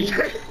mean.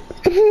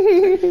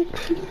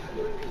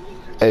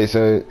 Hey,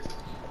 son,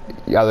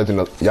 y'all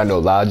know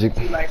Logic.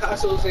 Like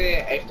Hassel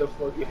said, extra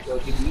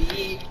fucking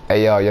meat.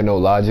 Hey, y'all know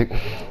Logic.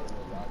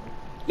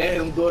 Let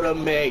him go to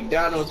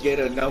McDonald's, get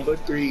a number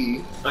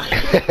 3.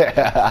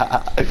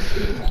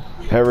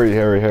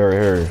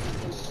 Harry.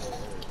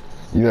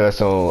 You know that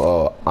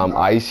song, I'm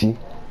Icy?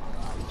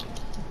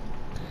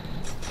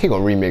 He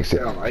gonna remix it.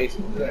 Damn, I ate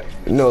some of that.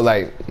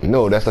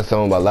 No, that's a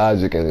song by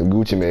Logic and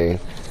Gucci Mane.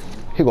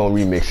 He gonna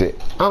remix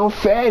it. I'm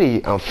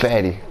fatty. I'm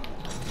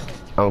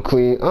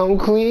clean.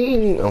 I'm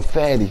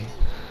fatty.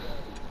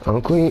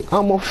 I'm clean.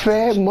 I'm a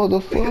fat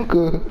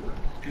motherfucker.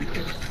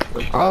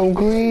 I'm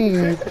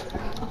clean.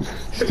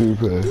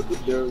 Stupid.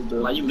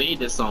 Why you made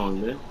this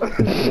song, man?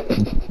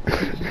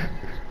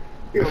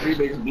 He gonna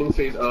remix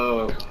Blueface,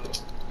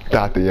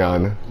 Dr.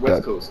 Yana.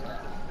 West Coast.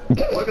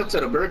 Welcome to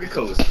the Burger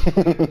Coast.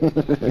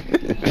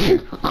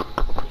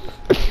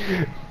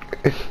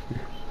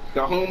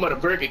 The home of the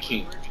Burger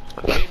King.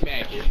 Big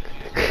Mac.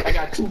 I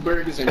got 2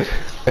 burgers in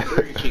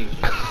Burger King.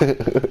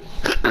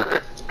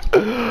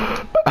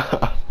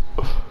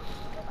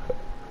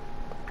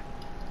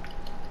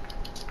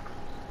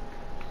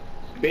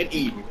 Ben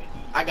eating.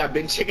 I got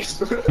Ben chickens.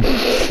 He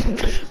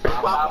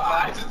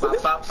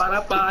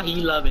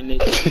loving it.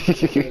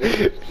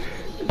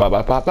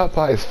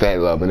 Ba is fat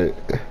loving it.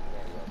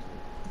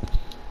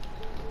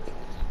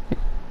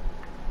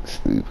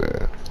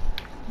 Stupid.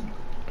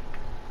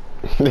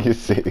 Nigga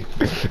see.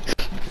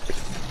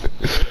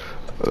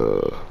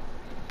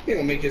 He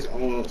gonna make his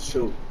own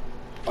show.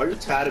 Are you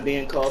tired of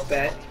being called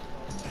fat?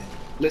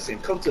 Listen,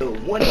 come to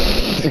one.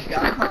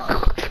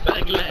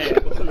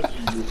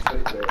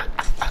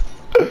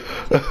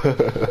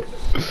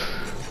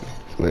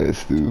 Man,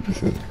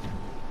 stupid.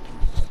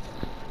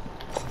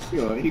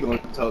 He gonna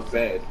talk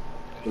fast.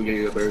 We'll get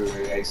you a burger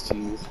with iced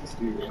cheese.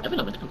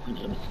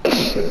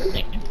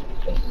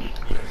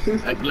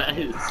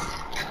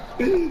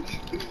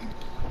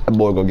 That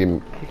boy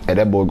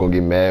gonna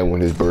get mad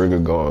when his burger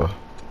gone.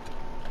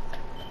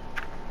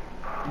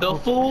 The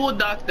fool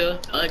doctor,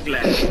 ugly.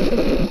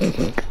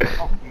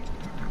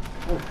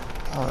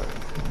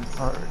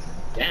 Alright.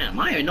 Damn,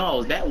 I didn't know I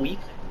was that weak.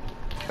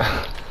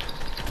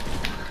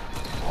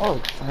 Oh,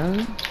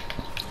 man.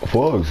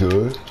 Fuck,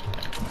 son.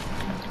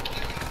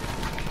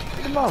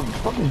 Think about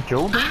fucking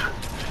joking.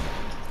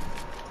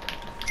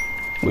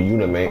 But you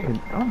the main.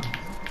 Fucking dumb.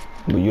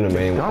 But you the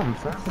main. Dumb,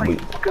 son. Like,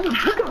 what kind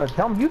of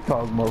dumb you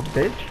talking about,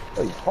 bitch?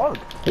 Like, fuck.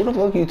 Who the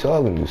fuck you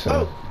talking to,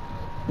 son?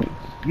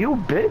 You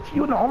bitch,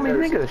 you the only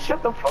nigga.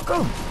 Shut the fuck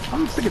up.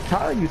 I'm sick and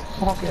tired of you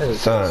punk ass.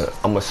 Son,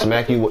 I'ma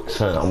smack you with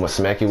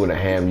a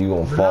ham, you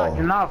gonna fall.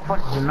 You're not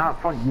funny, you're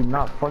not funny, you're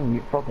not funny,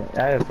 you fucking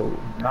asshole.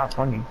 You're not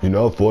funny. You're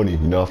not funny,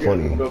 you're not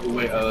funny.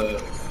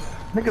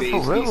 Nigga,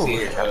 for real.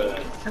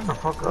 Shut the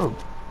fuck up.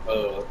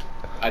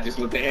 I just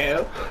want the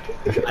ham.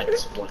 I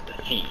just want the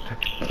hand.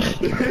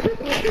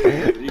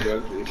 You know,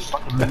 cousin.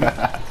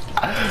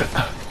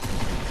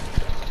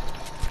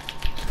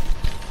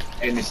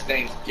 And it's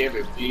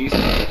Thanksgiving, please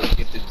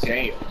get to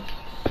jail.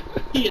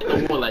 He hit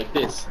the wall like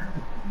this.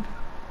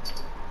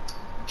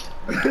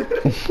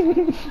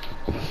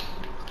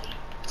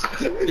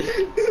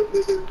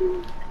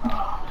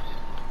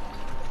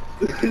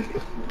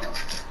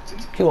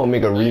 He won't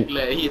make a I'm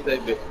glad he hit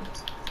that bit.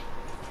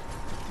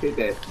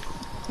 Hit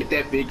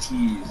that big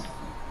cheese.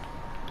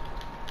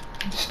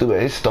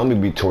 Stupid. His stomach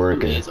be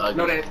twerking. You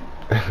know that?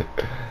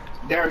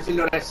 Darius, you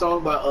know that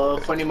song by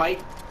Funny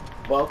Mike?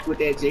 Walk with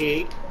that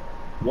jig.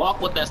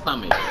 Walk with that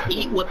stomach.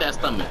 Eat with that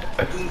stomach.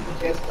 Eat with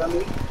that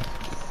stomach.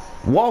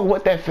 Walk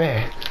with that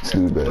fat.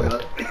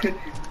 Stupid.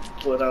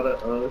 Put out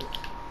a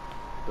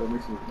let me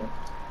see.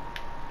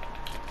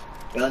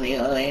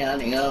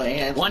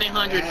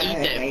 1-800 eat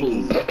that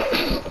food.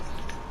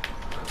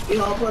 You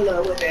gon' pull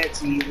up with that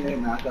cheese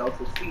and knock off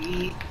the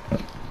feet.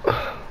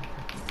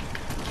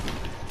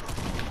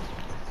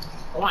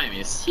 Why am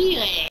I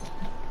serious?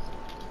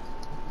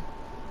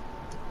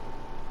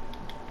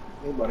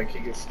 You about to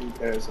kick his sleep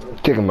ass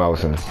up. Kick him out,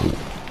 son.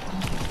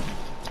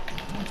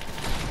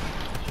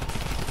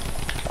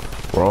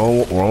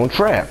 Wrong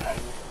trap.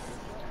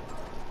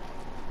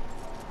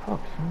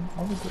 Fuck, son.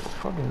 All the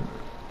fucking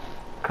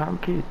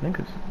complicated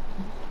niggas.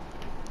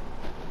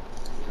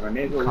 Your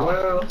nigga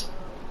well.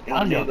 Your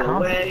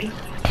nigga way.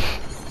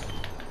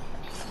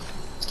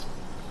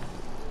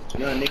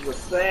 Your nigga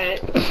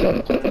fat. Your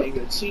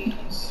nigga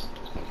cheese.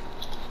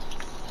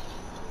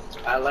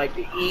 I like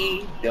to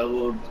eat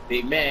double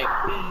Big Mac,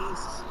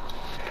 please.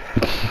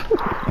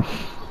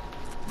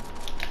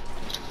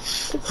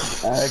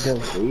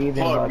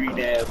 Aggravating. Hard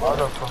that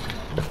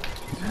Motherfucker.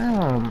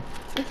 Damn.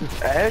 This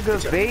is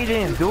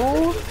aggravating,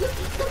 dude.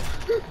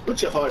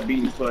 What's your heart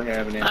beating for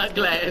having that? I'm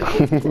glad.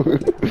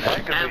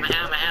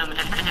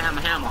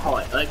 Hammer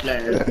heart. I'm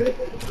glad.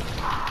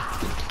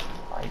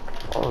 Like,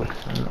 fuck,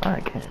 son. I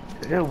can't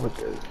deal with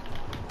this.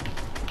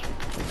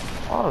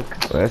 Fuck.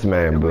 This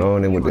man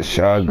blowing in with the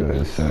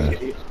shotgun, son.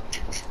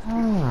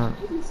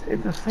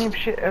 It's the same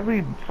shit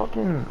every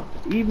fucking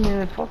evening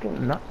and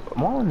fucking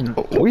morning.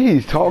 What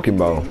he's talking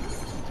about?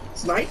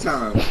 It's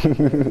nighttime.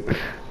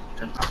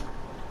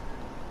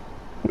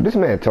 What this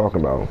man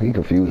talking about? He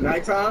confused me.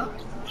 Nighttime?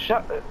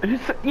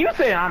 You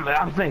say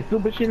I'm saying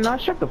stupid shit, now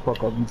shut the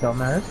fuck up, you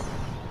dumbass.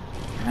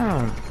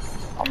 Damn.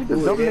 All the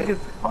dumb niggas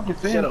fucking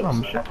saying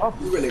something. Shut up.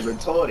 You really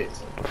retarded.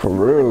 For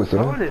real,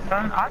 son. Retarded,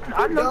 son.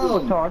 I know you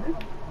retarded.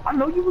 I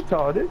know you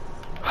retarded.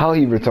 How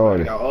he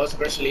retarded? Y'all all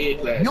special ed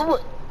class. You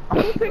what?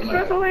 Who takes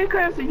special ed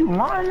class? Are you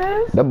lying,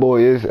 ass? That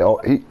boy is. I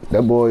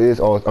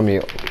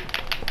mean.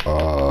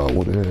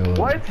 What the hell?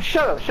 What?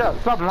 Shut up.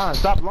 Stop lying.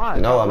 Stop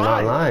lying. No, Stop I'm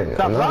not lying.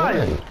 Stop I'm not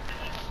lying.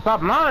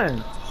 Stop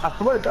lying. I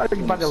swear to God,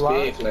 you about to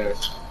lie.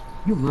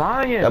 You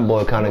lying. That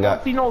boy kind of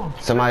got. You know,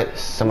 Somebody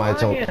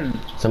told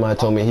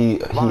me he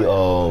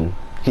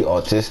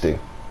autistic.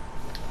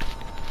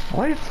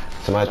 What?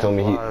 Somebody told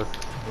me he.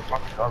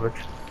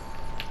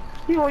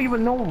 You don't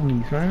even know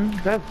me, son.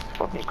 That's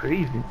fucking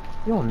crazy.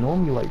 You don't know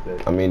me like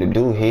that. I mean, the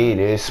dude head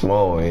is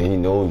small and he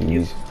knows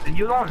me.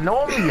 You don't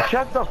know me.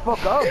 Shut the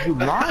fuck up. You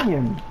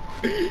lying.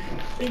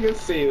 Nigga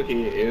say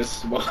here is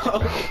small.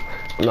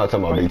 I'm not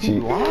talking about Big You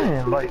Chief.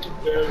 lying. Like,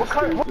 what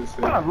kind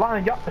of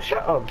lying? Y'all,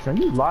 shut up, son.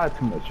 You lie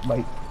too much.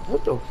 Like,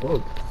 what the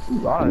fuck? You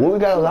lie. What we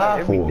gotta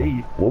lie for?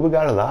 Day. What we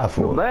gotta lie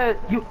for?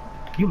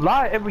 You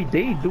lie every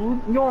day, dude.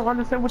 You don't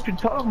understand what you're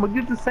talking about.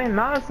 You're just saying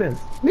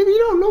nonsense. Nigga, you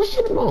don't know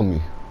shit about me.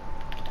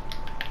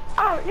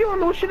 You don't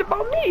know shit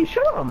about me.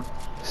 Shut up.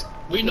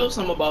 We know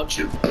something about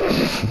you.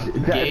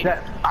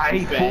 That's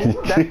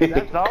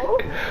all.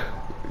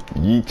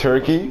 You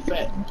turkey.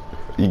 Fat.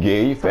 You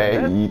gay, you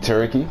fat, you eat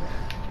turkey.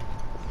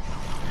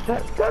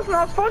 That's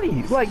not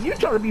funny. Like, you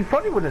trying to be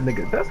funny with a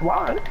nigga. That's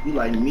why. You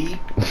like me?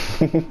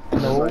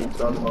 No.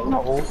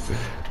 No.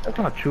 That's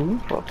not true.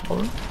 Fuck,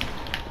 boy.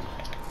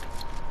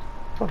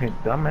 Fucking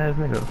dumbass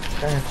nigga.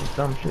 Saying some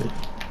dumb shit.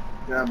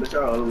 Yeah, but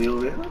y'all all the way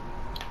over there.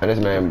 And this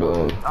man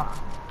boom.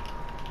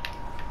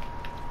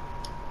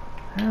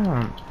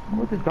 Damn.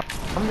 What the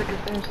dumb nigga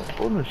saying some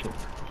bullshit?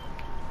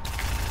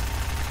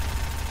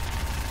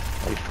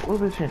 Like,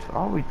 bullshit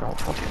always don't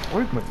fucking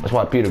work with me. That's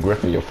why Peter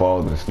Griffin your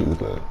father,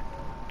 stupid.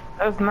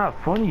 That's not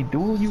funny,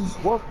 dude.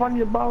 What's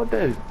funny about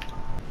that?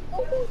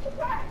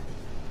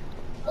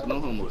 No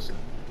homos.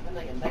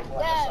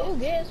 Yeah, you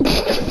guess.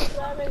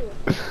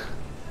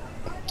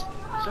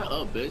 Shut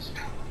up, bitch.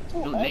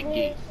 No neck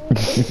game.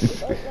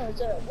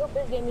 What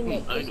bitch gave me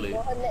neck? Ugly.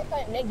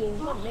 Neck game.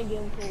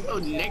 Yo,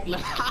 neck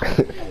look.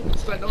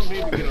 So don't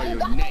make me get on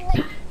your neck.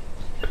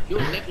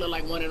 Your neck look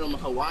like one of them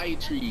Hawaii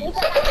trees.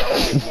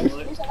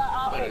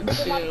 Better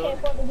chill.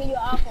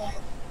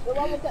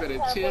 Better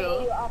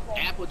chill.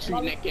 Apple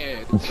tree neck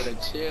ass. Better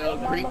chill.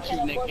 Grape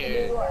tree neck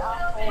ass.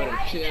 Better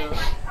chill.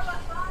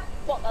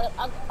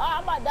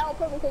 I'm about down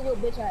purpose because you're a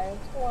bitch ass.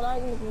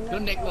 Your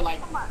neck look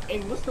like.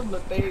 Hey, what's some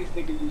little things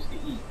niggas used to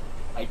eat?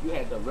 Like you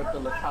had the rip the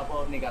little top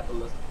off and they got the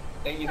little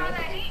And you know,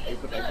 they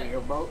put that in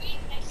your boat.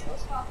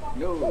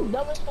 No,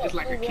 it's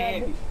like a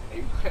candy.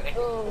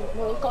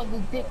 No, it's called the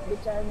dick,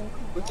 bitch. I mean.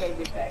 What's that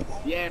bitch?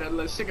 Yeah, the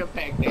little sugar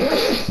pack there.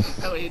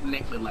 Oh, his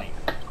neck look like.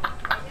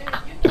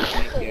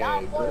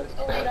 Yeah, bro.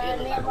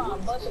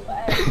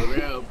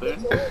 Real, bro.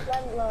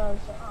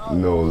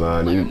 No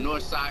line, Like a you.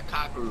 north side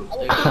cockroach.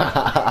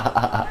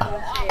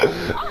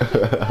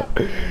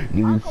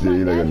 You say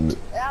like a.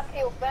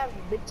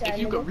 If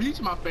you could reach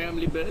my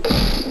family, bitch.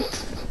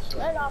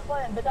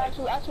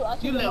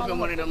 You live in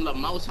one of them little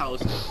mouse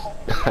houses.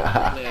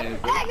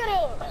 Can't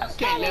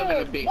live in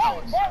a big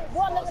house. Can't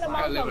live in a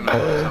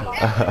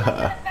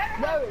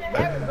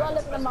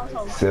mouse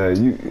house. So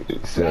you.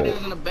 So.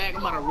 Niggas in the back,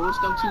 I'm about to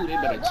roast them too. They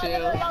better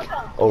chill.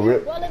 Oh,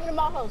 really? Do I live in a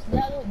mouse house? Do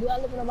I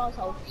live in a mouse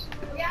house?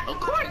 Of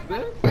course,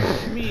 bitch.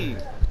 What you mean?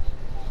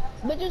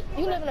 But you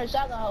live in a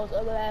shotgun house,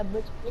 ugly ass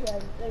bitch.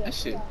 That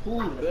shit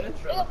cool, bitch.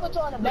 Nigga put you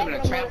on the back Live in of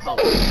a the trap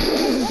motorbike.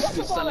 house.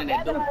 Just selling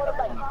that dope.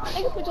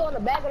 Nigga put you on the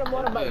back of the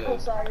motorbike.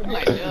 Puss ass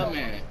Like, bitch. yeah,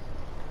 man.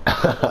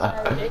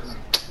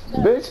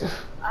 Bitch.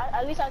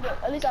 At least I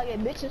get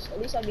bitches. At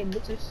least I get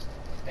bitches.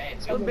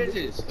 What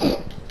bitches?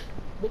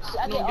 Bitches.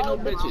 I You get don't get all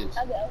no the bitches.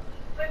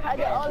 I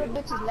get all the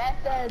bitches.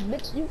 Last ass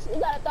bitch. You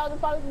got 1,000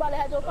 followers. About to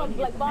have your phone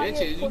for like 5 years.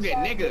 Bitches, you puss get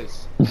ass niggas.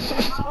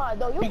 bitch.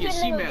 Though. You get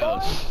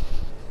females.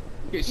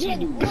 You get You she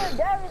and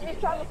Darius is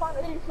trying to find a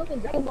fucking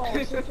Dragon Ball.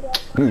 You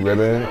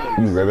ribbon?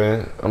 You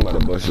ribbon? I'm about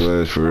to bust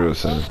your ass for real,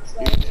 son.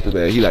 Too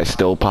bad he like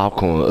stole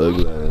popcorn,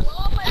 ugly ass.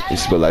 He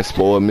smell like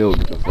spoiled milk.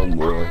 Some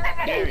boy.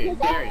 Darius.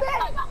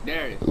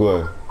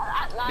 What?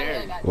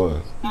 Darius.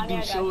 What? He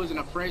do shows in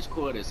the French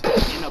quarters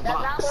in a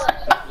box.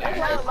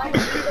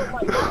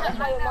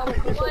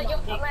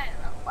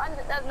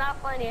 That's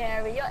not funny,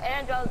 Harry. Your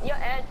Android,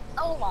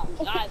 oh my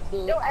God,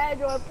 dude. Your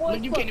Android voice.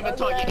 Look, you can't even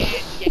talk your You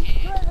ass.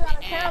 live out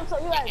of town, so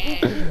you like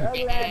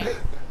ugly ass bitch.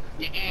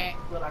 Yeah,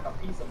 Like a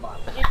piece of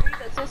body. You drink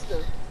a sister.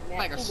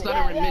 like a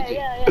stuttering midget.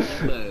 Yeah.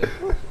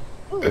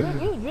 You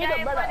drink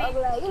a brother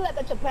ugly ass. You like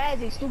a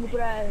chimpanzee, stupid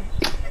ass.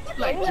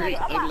 Like Drake,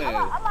 ugly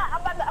ass.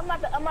 I'm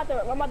about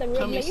to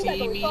Come and you like see a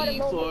me, retarded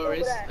motherfucker,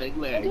 Forrest.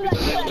 stupid ass. Ugly You like a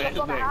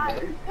fucking high,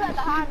 you like a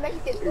high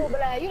Mexican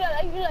stupid ass. You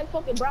like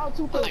fucking brown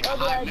toothpaste Like a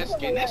ugly hot ass.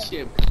 Mexican, that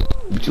shit.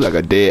 You like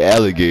a dead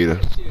alligator.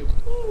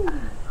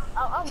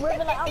 I'm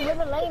ripping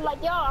lame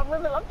like y'all. I'm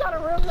trying to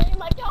rip lame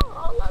like y'all.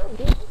 Oh,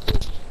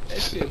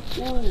 That shit.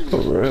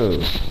 For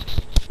real.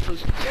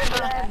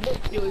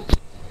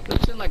 You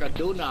sound like a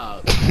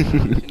doorknob.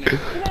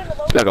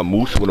 Like a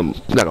moose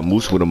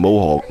with a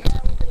mohawk.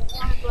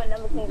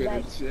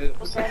 That shit.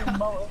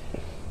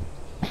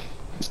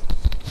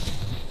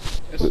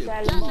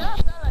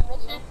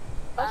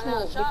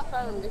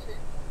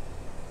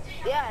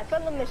 Yeah,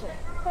 fellow mission,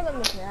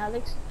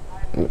 Alex.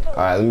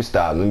 Alright, let me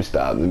stop.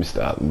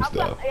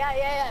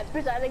 Yeah.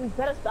 Bitch, I think you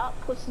better stop,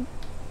 pussy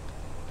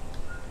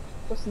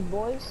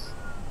boys.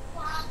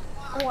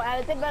 Come on,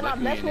 Alex, they better not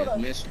mess with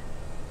us.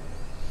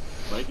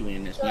 Luckily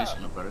in this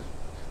mission, brother.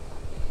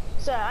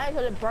 Sir, I ain't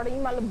your little brother, you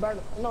my little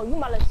brother. No, you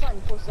my little son,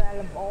 pussy ass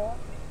little boy.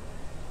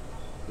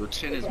 Your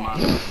chin is my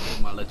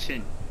little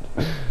chin.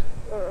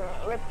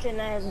 Rip chin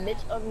ass bitch,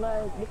 ugly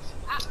ass bitch.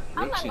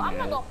 I'm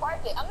not gonna park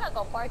it.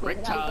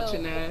 Reptile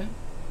chin ass.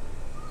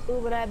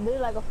 Stupid ass bitch,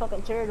 like a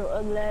fucking turtle,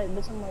 ugly ass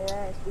bitch on my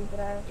ass, stupid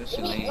ass. That's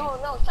your name.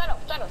 No, shut up.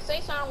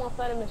 Say something on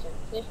Federal Mission.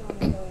 Say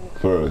something on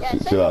For real,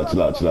 chill out.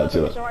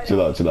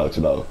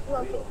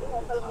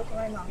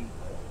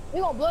 We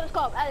gonna blow this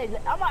car up, Alex.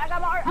 I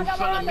got my You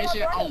feel a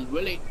mission, I'm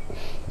really.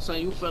 Son,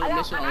 you feel a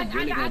mission, I'm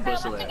really gonna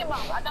bust your ass.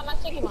 I got my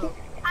sticky mouth.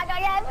 We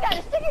got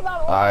a sticky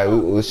mouth. Alright,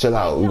 we'll chill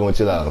out. We're gonna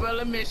chill You out. feel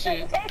a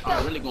mission,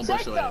 I'm really gonna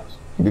bust your ass.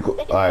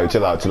 Alright,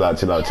 chill out. You feel a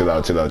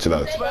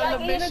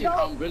mission,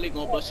 I'm really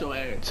gonna bust your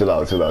ass. Chill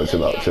out. Alex ass. I'm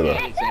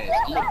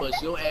gonna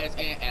bust your ass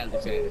and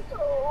Alex ass. When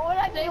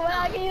I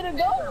get you to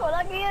go. When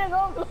I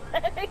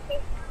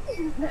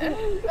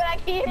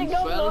get you to You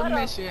feel a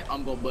mission,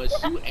 I'm gonna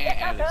bust you and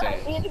Alex ass.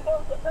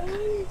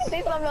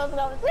 Say something else.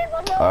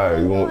 Alright,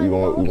 we You gonna.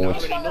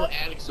 already know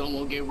Alex don't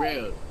wanna get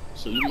real.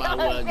 So you might as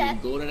well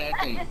just go to that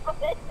thing.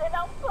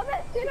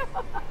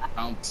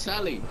 I'm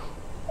telling you.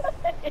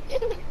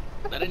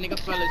 Let a nigga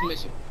feel his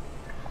mission.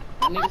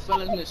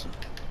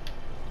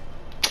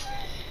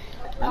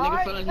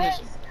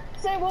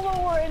 Say one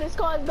more word and this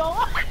car is going.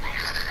 Now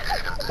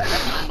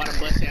I'm about to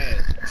bust your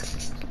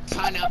ass.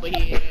 Pineapple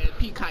head,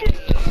 peacock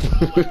head.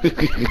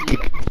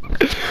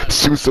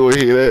 Shoot so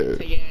hear that.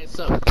 Take your ass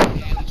up.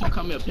 You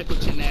come here, pickle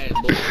chin ass,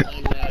 boy.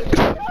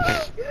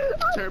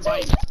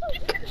 Termite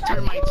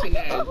chin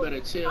ass. Better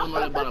chill. I'm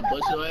about to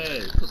bust your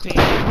ass.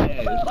 Potato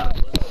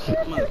ass.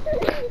 Come on.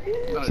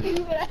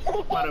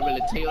 About to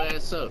really tear your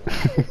ass up.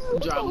 You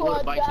drive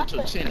motorbikes with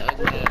your chin,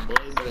 ugly ass boy.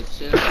 Better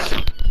chill.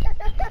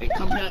 Hey,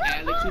 come here,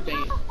 Alex.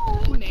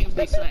 Who names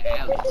they son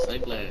Alex?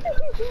 Ugly ass.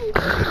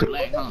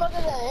 Black,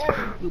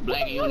 huh? You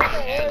black and you name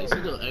Alex. You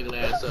little ugly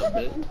ass up,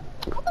 bitch.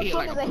 He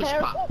like a push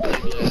pop.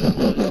 Ugly ass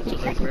boy.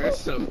 Your ugly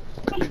ass up.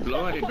 You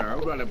blowing it,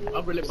 bro.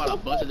 I'm really about to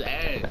bust his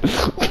ass.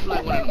 I'm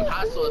like one of them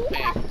hot sauce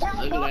packs.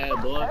 Look at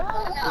that, boy. I'm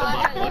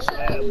about to bust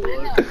your ass, boy.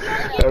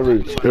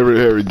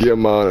 Harry, get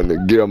him on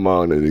it, get him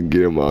on it,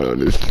 get him on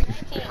this.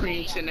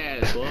 Cream chin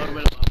ass, boy. I'm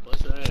really about to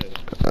bust your ass.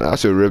 I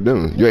should rip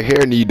them. Your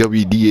hair need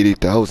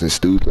WD-80,000,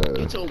 stupid.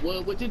 Get your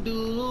what to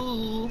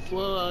do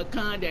for a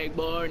contact,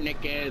 boy.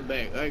 Neck ass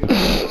back. Alright,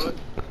 boy.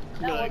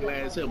 You know that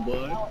glass here,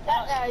 boy.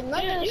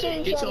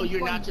 Get your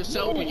you're not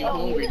yourself when you're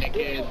hungry, neck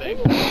ass back.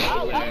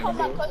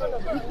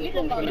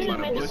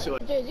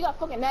 You got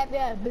fucking nappy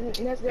ass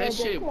business. That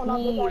shit cool,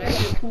 that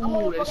shit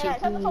cool, that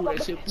shit cool,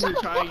 that shit cool.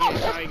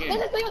 Try again.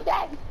 Listen to your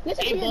dad.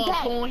 Listen to Hey, your boy,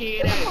 dad. tone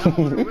head ass. I'm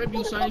gonna rip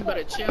you, son. You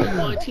better chill,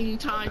 boy. Teen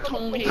time,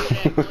 tone head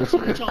ass. Boy,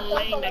 teen tone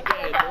lane, that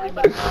ass, boy. You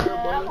better chill,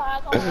 boy.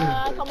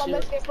 Come on,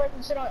 let's get first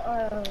and shit on.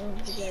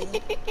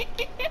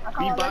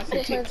 Reebok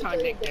TikTok,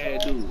 that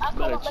ass, dude. You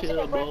better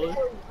chill, boy.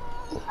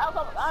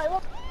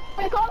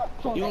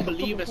 You don't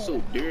believe it's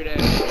so dirty ass,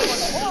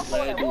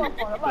 dude. You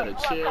better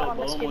chill,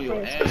 boy. I'm on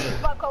your ass.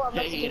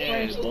 Hey,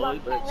 head ass, boy. You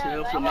better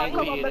chill.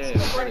 Flamingo head ass. You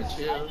better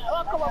chill.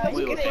 I'm on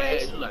your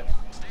ass. You like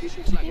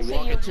a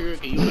walking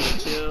turkey. You better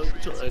chill.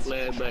 Get your ugly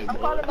ass back, boy.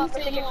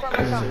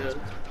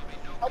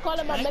 I'm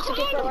calling my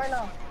Mexican friend right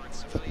now.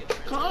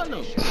 Call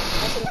him.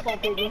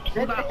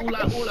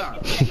 Hula.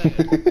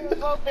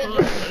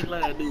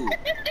 Like, dude.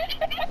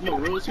 You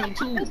gonna roast him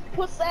too.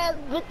 Puss ass,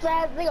 bitch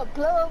ass nigga,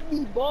 plug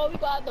me, boy. We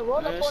got to roll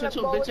up on Shut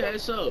the your bitch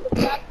ass up.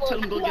 Tell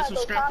him go get some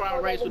scrap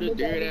fried rice with his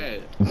dirty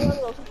ass.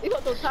 You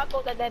got those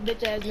tacos at that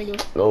bitch ass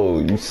nigga. Oh,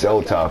 you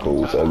sell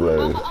tacos, ugly.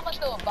 I'm gonna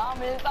throw a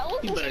bomb in.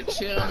 You better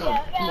chill. I'm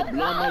gonna blow him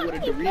up with a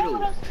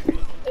Dorito.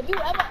 If you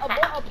ever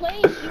abort a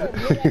plane, you gonna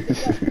blow that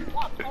bitch up.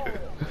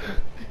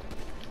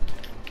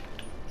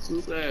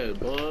 Super ass,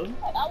 boy.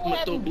 I will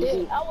have you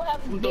dead. I will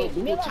have you dead.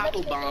 Throw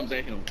taco bombs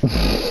at him.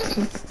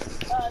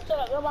 Shut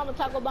up. Your mama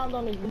taco bombs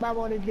on his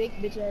dick,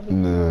 bitch ass nigga.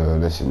 No,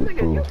 that shit was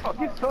cool.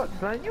 You suck,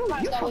 son. You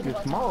fucking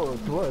small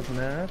to us,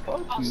 man. Fuck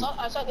you.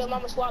 I suck your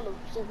mama swallow.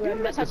 Super.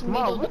 You That's how fucking you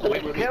small. do What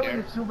it. the hell are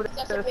you stupid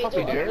ass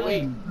fucking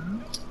Gary?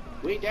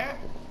 Wait, there.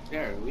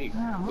 There, wait. Go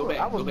I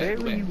back. was Go back.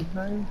 very you,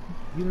 son.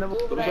 You never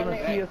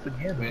gonna see us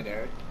again. Wait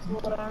there.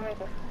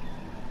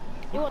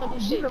 You wanna do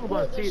shit? You never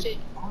gonna see it.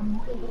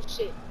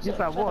 Shit. Yes,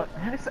 I would.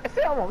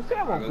 Say I won't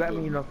grab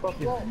me in the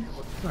fucking.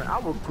 Son, I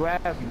will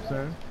grab you,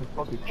 son. And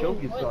fucking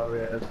choke your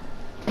sorry ass.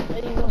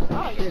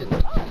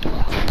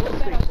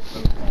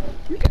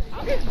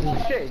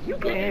 Shit, you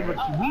can't even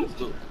reach.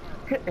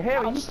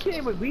 Harry, you can't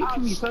even reach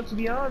me, son. To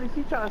be honest,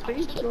 he trying to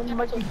say something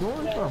like you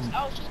doing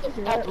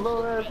something. That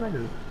little ass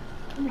nigga.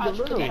 Nigga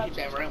little. Get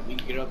that ramp. We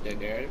can get up there,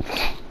 Derek.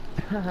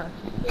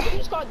 You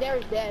just call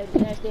Derek's dad,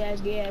 nasty ass,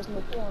 gay ass,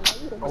 no porn.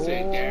 I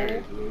said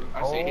Derek, dude.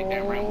 I said get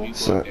that ramp. We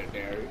go up there,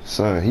 Derek.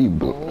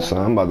 Son,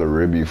 I'm about to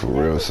rib you for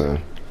real,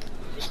 son.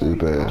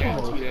 Stupid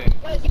ass.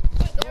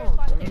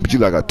 You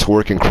like a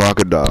twerking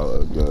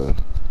crocodile,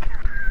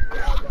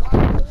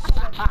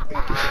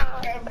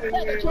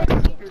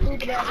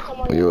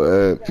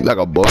 Yo, you like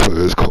a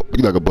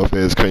buff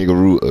ass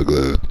kangaroo,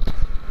 ugly.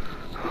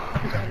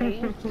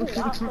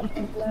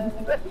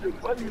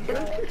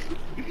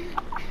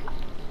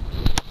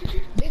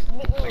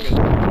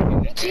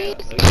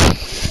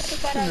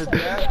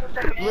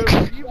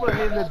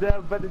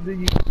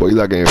 Boy, you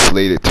like an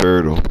inflated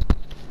turtle.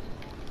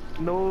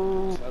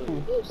 No,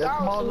 that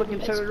small looking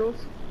turtles.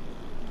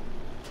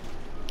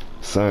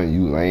 Son,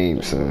 you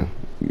lame, son.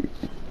 I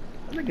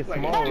think it's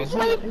small. It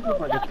looks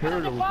like a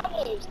turtle.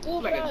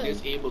 Like a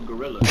disabled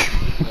gorilla.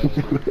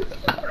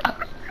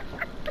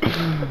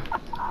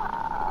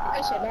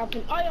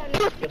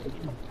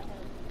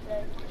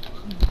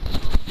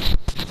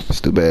 It's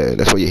too bad.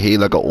 That's why you hate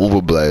like an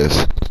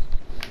overblast.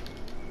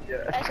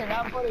 That's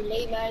enough for the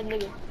lame ass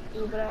nigga.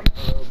 The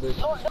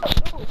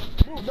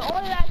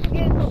only that I can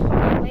get is a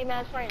lame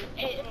ass friend.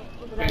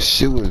 That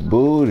shit was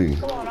booty.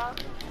 Come on, huh?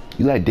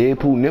 You like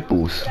Deadpool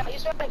nipples. You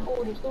sound like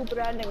booty, stupid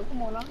ass nigga.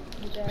 Come on, huh?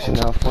 Shit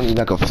not funny. You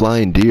like a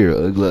flying deer,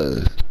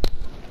 ugly.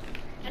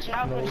 That's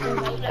not funny.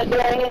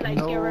 Like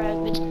terror ass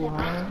bitch.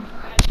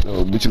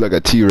 No, bitch, you like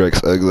a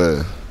T-Rex,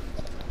 ugly.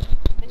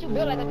 Bitch, you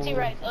built like a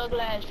T-Rex, ugly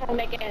ass, trying to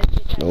make ass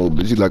bitch. No,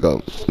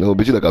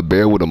 bitch, you like a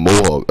bear with a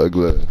mohawk,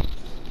 ugly.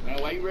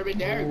 Man, why you ribbing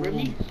Derek? Rib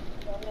me?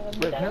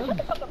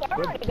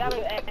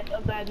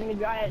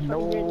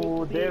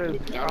 No, there's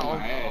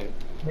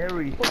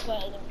Harry.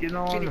 Get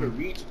on him.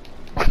 Reach.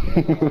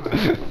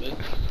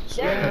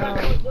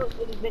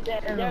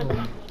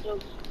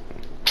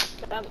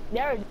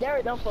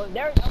 Derek done for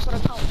the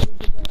count.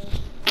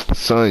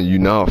 Son, you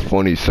not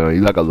funny, son.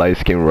 You like a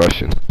light-skinned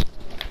Russian.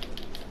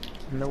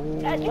 No.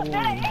 That's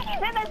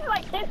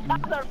like this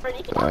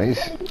already.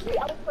 Nice.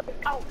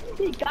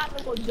 He got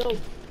him on joke.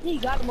 He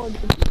got him on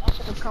joke.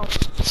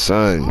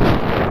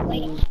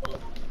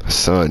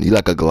 Son, you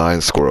like a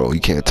gliding squirrel. You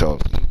can't talk.